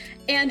Emma.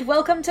 And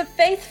welcome to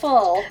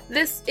Faithful.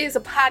 This is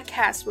a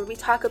podcast where we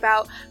talk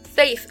about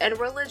faith and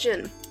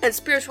religion and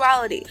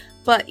spirituality,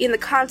 but in the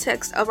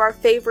context of our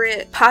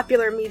favorite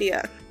popular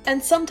media.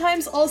 And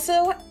sometimes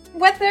also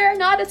whether or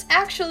not it's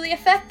actually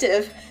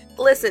effective.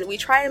 Listen, we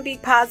try and be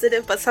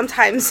positive, but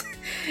sometimes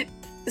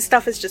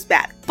stuff is just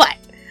bad. But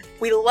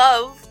we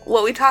love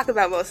what we talk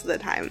about most of the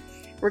time,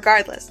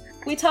 regardless.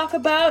 We talk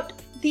about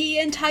the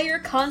entire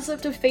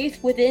concept of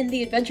faith within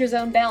the Adventure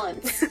Zone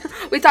balance.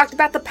 We talked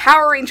about the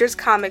Power Rangers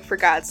comic, for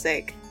God's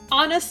sake.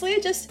 Honestly,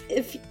 just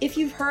if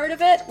you've heard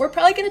of it, we're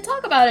probably going to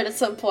talk about it at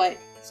some point.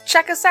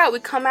 Check us out. We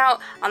come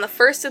out on the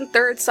first and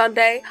third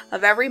Sunday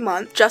of every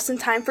month, just in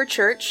time for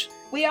church.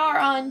 We are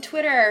on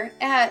Twitter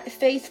at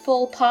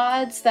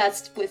FaithfulPods.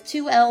 That's with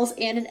 2 L's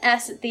and an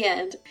S at the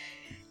end.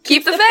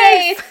 Keep the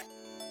faith!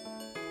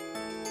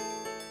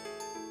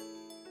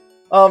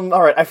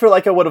 Alright, I feel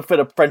like I would have fit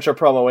a friendship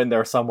promo in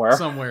there somewhere.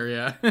 Somewhere,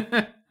 yeah.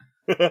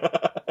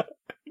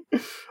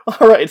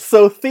 Alright,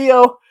 so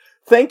Theo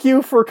thank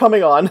you for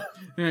coming on.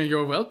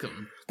 You're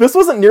welcome. This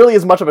wasn't nearly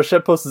as much of a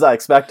shitpost as I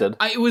expected.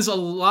 It was a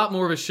lot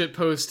more of a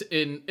shitpost.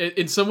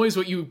 In some ways,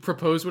 what you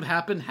proposed would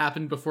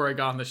happened before I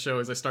got on the show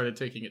as I started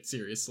taking it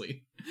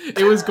seriously.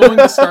 It was going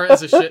to start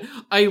as a shit.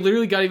 I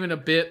literally got even a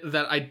bit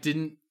that I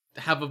didn't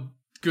have a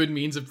good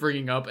means of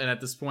bringing up, and at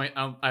this point,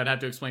 I'd have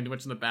to explain too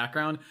much in the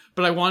background,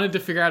 but I wanted to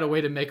figure out a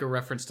way to make a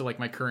reference to, like,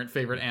 my current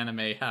favorite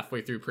anime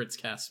halfway through Prince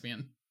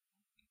Caspian.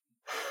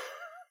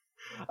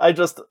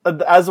 As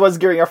I was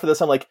gearing up for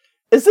this, I'm like,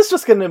 is this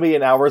just going to be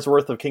an hour's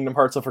worth of Kingdom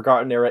Hearts of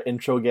Forgotten Era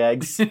intro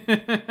gags?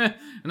 And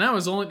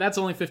that's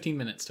only 15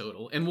 minutes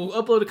total, and we'll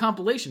upload a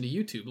compilation to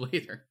YouTube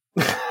later.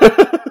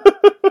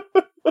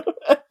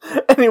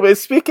 Anyway,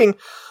 speaking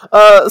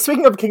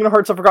of Kingdom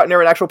Hearts of Forgotten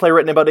Era, an actual play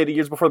written about 80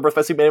 years before the birth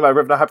of Superman by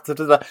Riven,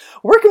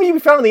 where can you be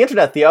found on the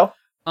internet, Theo?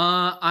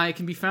 I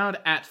can be found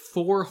at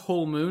 4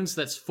 whole moons.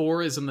 That's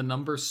 4 is in the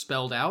number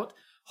spelled out.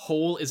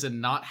 Whole is in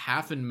not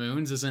half in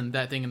moons, is in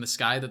that thing in the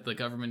sky that the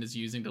government is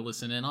using to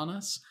listen in on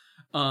us.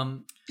 I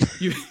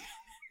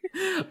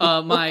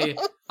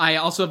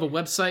also have a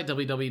website,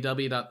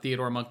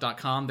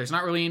 www.theodoremonk.com. There's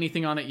not really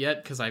anything on it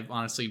yet, because I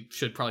honestly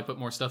should probably put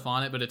more stuff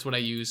on it, but it's what I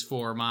use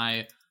for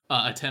my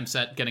attempts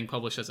at getting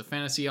published as a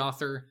fantasy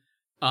author.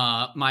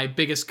 My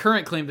biggest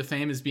current claim to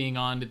fame is being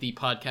on the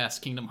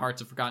podcast Kingdom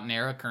Hearts of Forgotten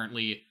Era,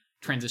 currently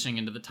transitioning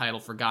into the title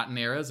Forgotten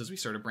Eras as we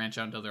sort of branch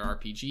out into other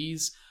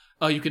RPGs.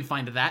 You can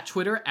find that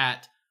Twitter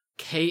at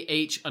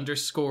KH_AFE.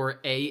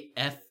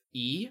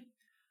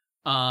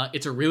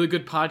 It's a really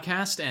good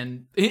podcast,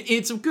 and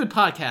it's a good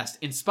podcast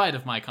in spite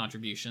of my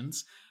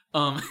contributions.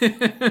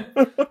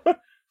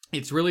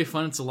 It's really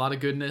fun. It's a lot of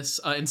goodness.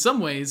 In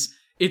some ways,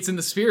 it's in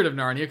the spirit of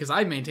Narnia, because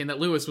I maintain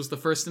that Lewis was the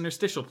first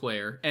interstitial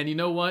player. And you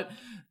know what?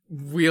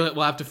 We'll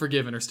have to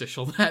forgive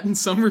interstitial that in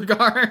some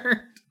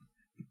regard.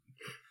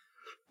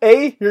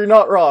 A, you're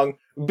not wrong.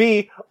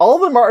 B, all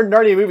the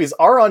Narnia movies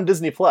are on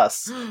Disney+.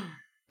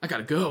 I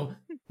gotta go.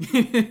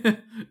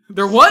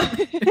 They're what?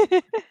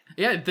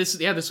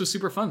 This was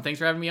super fun. Thanks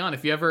for having me on.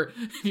 If you ever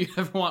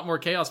want more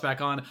Chaos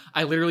back on,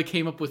 I literally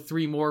came up with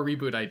 3 more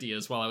reboot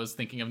ideas while I was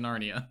thinking of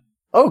Narnia.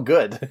 Oh,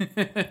 good.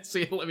 So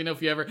let me know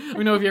if you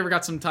ever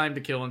got some time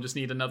to kill and just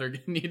need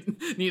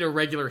a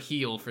regular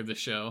heal for the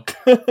show.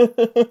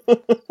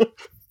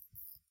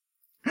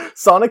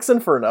 Sonic's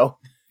Inferno.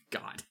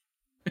 God.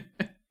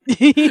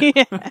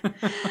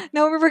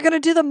 No, we were gonna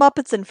do the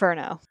Muppets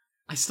Inferno.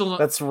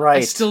 That's right.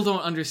 I still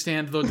don't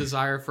understand the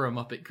desire for a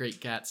Muppet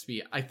Great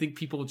Gatsby. I think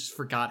people just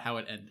forgot how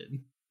it ended.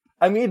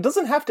 I mean, it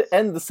doesn't have to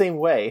end the same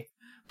way.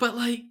 But,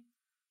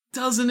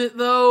 doesn't it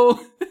though?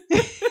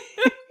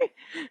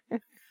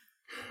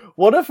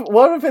 What if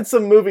it's a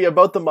movie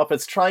about the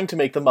Muppets trying to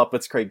make the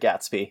Muppets Great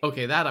Gatsby?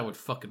 Okay, that I would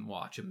fucking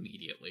watch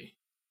immediately.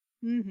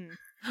 Mm-hmm.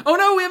 Oh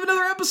no, we have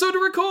another episode to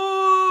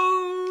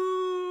record!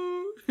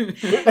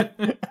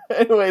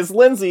 Anyways,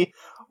 Lindsay,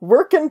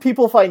 where can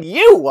people find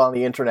you on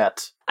the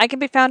internet? I can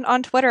be found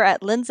on Twitter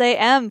at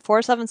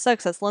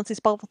LindsayM476. That's Lindsay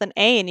spelled with an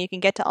A, and you can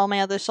get to all my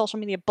other social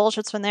media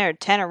bullshits from there.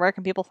 Tanner, where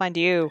can people find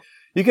you?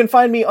 You can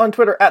find me on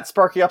Twitter at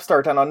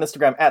SparkyUpstart and on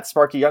Instagram at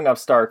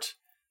SparkyYoungUpstart.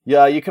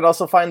 Yeah, you can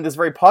also find this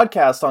very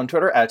podcast on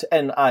Twitter at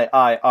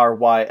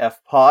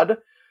NIIRYFpod.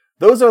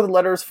 Those are the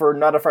letters for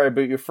Not If I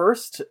Reboot You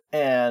First,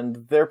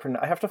 and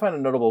I have to find a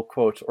notable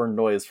quote or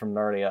noise from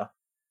Narnia.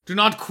 Do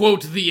not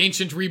quote the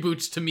ancient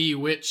reboots to me,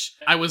 which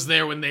I was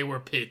there when they were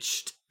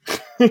pitched.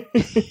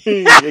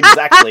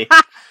 Exactly.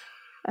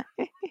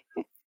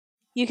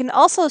 You can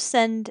also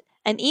send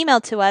an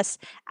email to us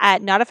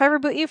at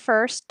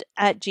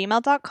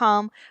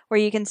notifiedrebootyoufirst@gmail.com, where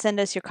you can send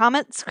us your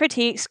comments,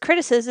 critiques,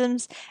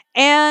 criticisms,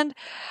 and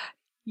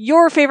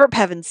your favorite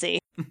pevency.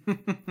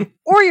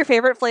 Or your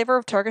favorite flavor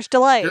of Turkish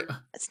Delight.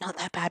 It's not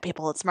that bad,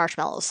 people. It's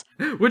marshmallows.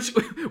 Which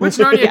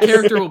Narnia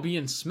character will be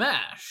in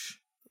Smash?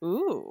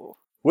 Ooh.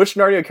 Which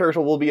Narnia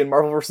character will be in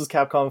Marvel vs.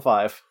 Capcom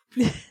 5?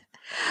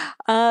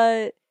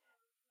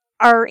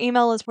 Our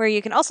email is where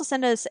you can also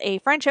send us a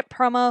friendship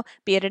promo,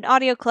 be it an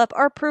audio clip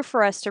or proof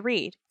for us to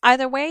read.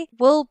 Either way,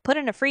 we'll put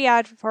in a free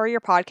ad for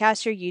your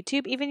podcast, your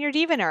YouTube, even your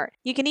DeviantArt.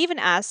 You can even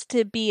ask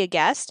to be a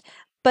guest,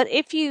 but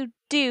if you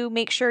do,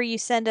 make sure you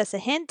send us a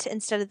hint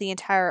instead of the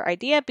entire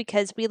idea,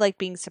 because we like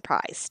being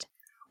surprised.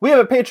 We have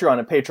a Patreon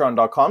at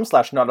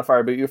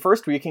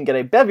patreon.com/notifiedrebootyoufirst, where you can get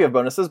a bevy of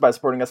bonuses by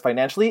supporting us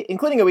financially,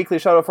 including a weekly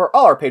shout-out for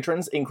all our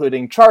patrons,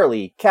 including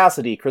Charlie,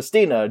 Cassidy,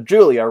 Christina,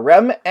 Julia,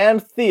 Rem,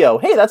 and Theo.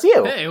 Hey, that's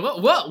you! Hey,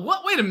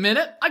 what? Wait a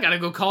minute! I gotta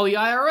go call the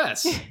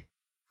IRS!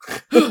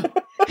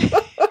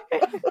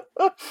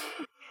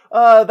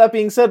 That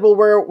being said,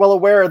 we're well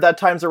aware that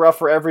times are rough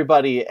for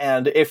everybody,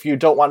 and if you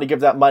don't want to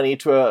give that money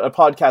to a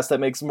podcast that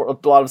makes a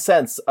lot of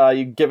sense,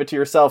 you give it to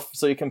yourself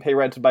so you can pay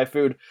rent and buy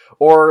food,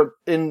 or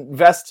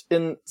invest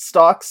in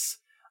stocks,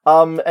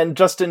 and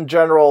just in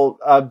general,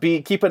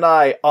 keep an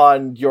eye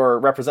on your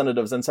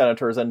representatives and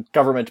senators and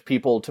government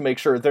people to make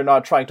sure they're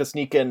not trying to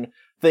sneak in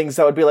things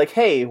that would be like,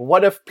 hey,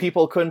 what if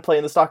people couldn't play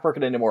in the stock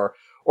market anymore?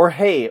 Or,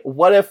 hey,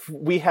 what if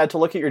we had to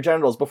look at your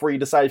genitals before you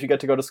decide if you get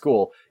to go to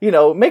school? You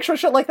know, make sure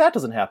shit like that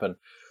doesn't happen.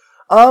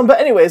 But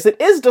anyways, it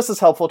is just as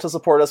helpful to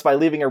support us by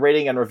leaving a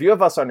rating and review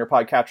of us on your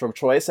podcatcher of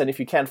choice, and if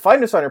you can't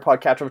find us on your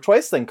podcatcher of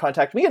choice, then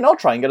contact me and I'll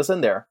try and get us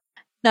in there.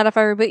 Not If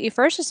I Reboot You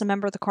First is a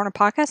member of the Corner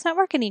Podcast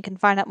Network, and you can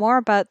find out more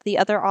about the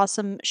other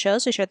awesome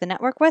shows we share the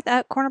network with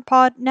at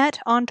CornerPodNet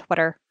on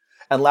Twitter.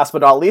 And last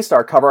but not least,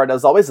 our cover art,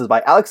 as always, is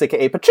by Alex,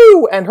 aka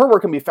Pachu, and her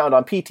work can be found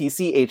on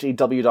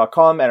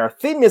ptchew.com, and our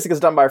theme music is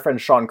done by our friend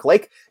Sean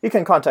Clake. You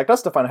can contact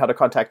us to find out how to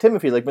contact him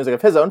if you'd like music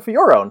of his own for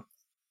your own.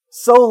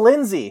 So,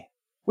 Lindsay,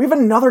 we have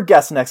another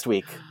guest next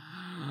week.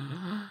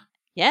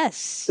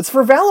 Yes. It's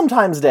for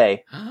Valentine's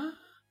Day.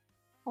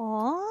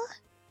 Aww.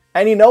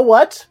 And you know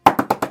what?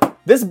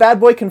 This bad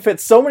boy can fit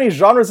so many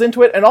genres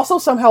into it, and also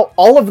somehow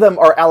all of them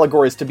are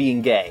allegories to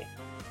being gay.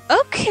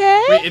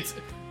 Okay.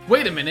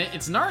 Wait a minute,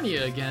 it's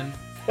Narnia again.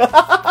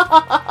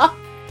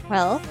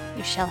 Well,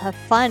 you shall have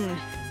fun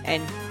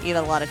and eat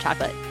a lot of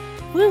chocolate.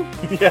 Woo!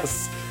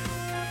 Yes.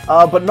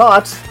 But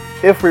not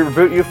if we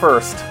reboot you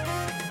first.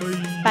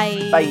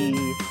 Bye.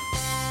 Bye.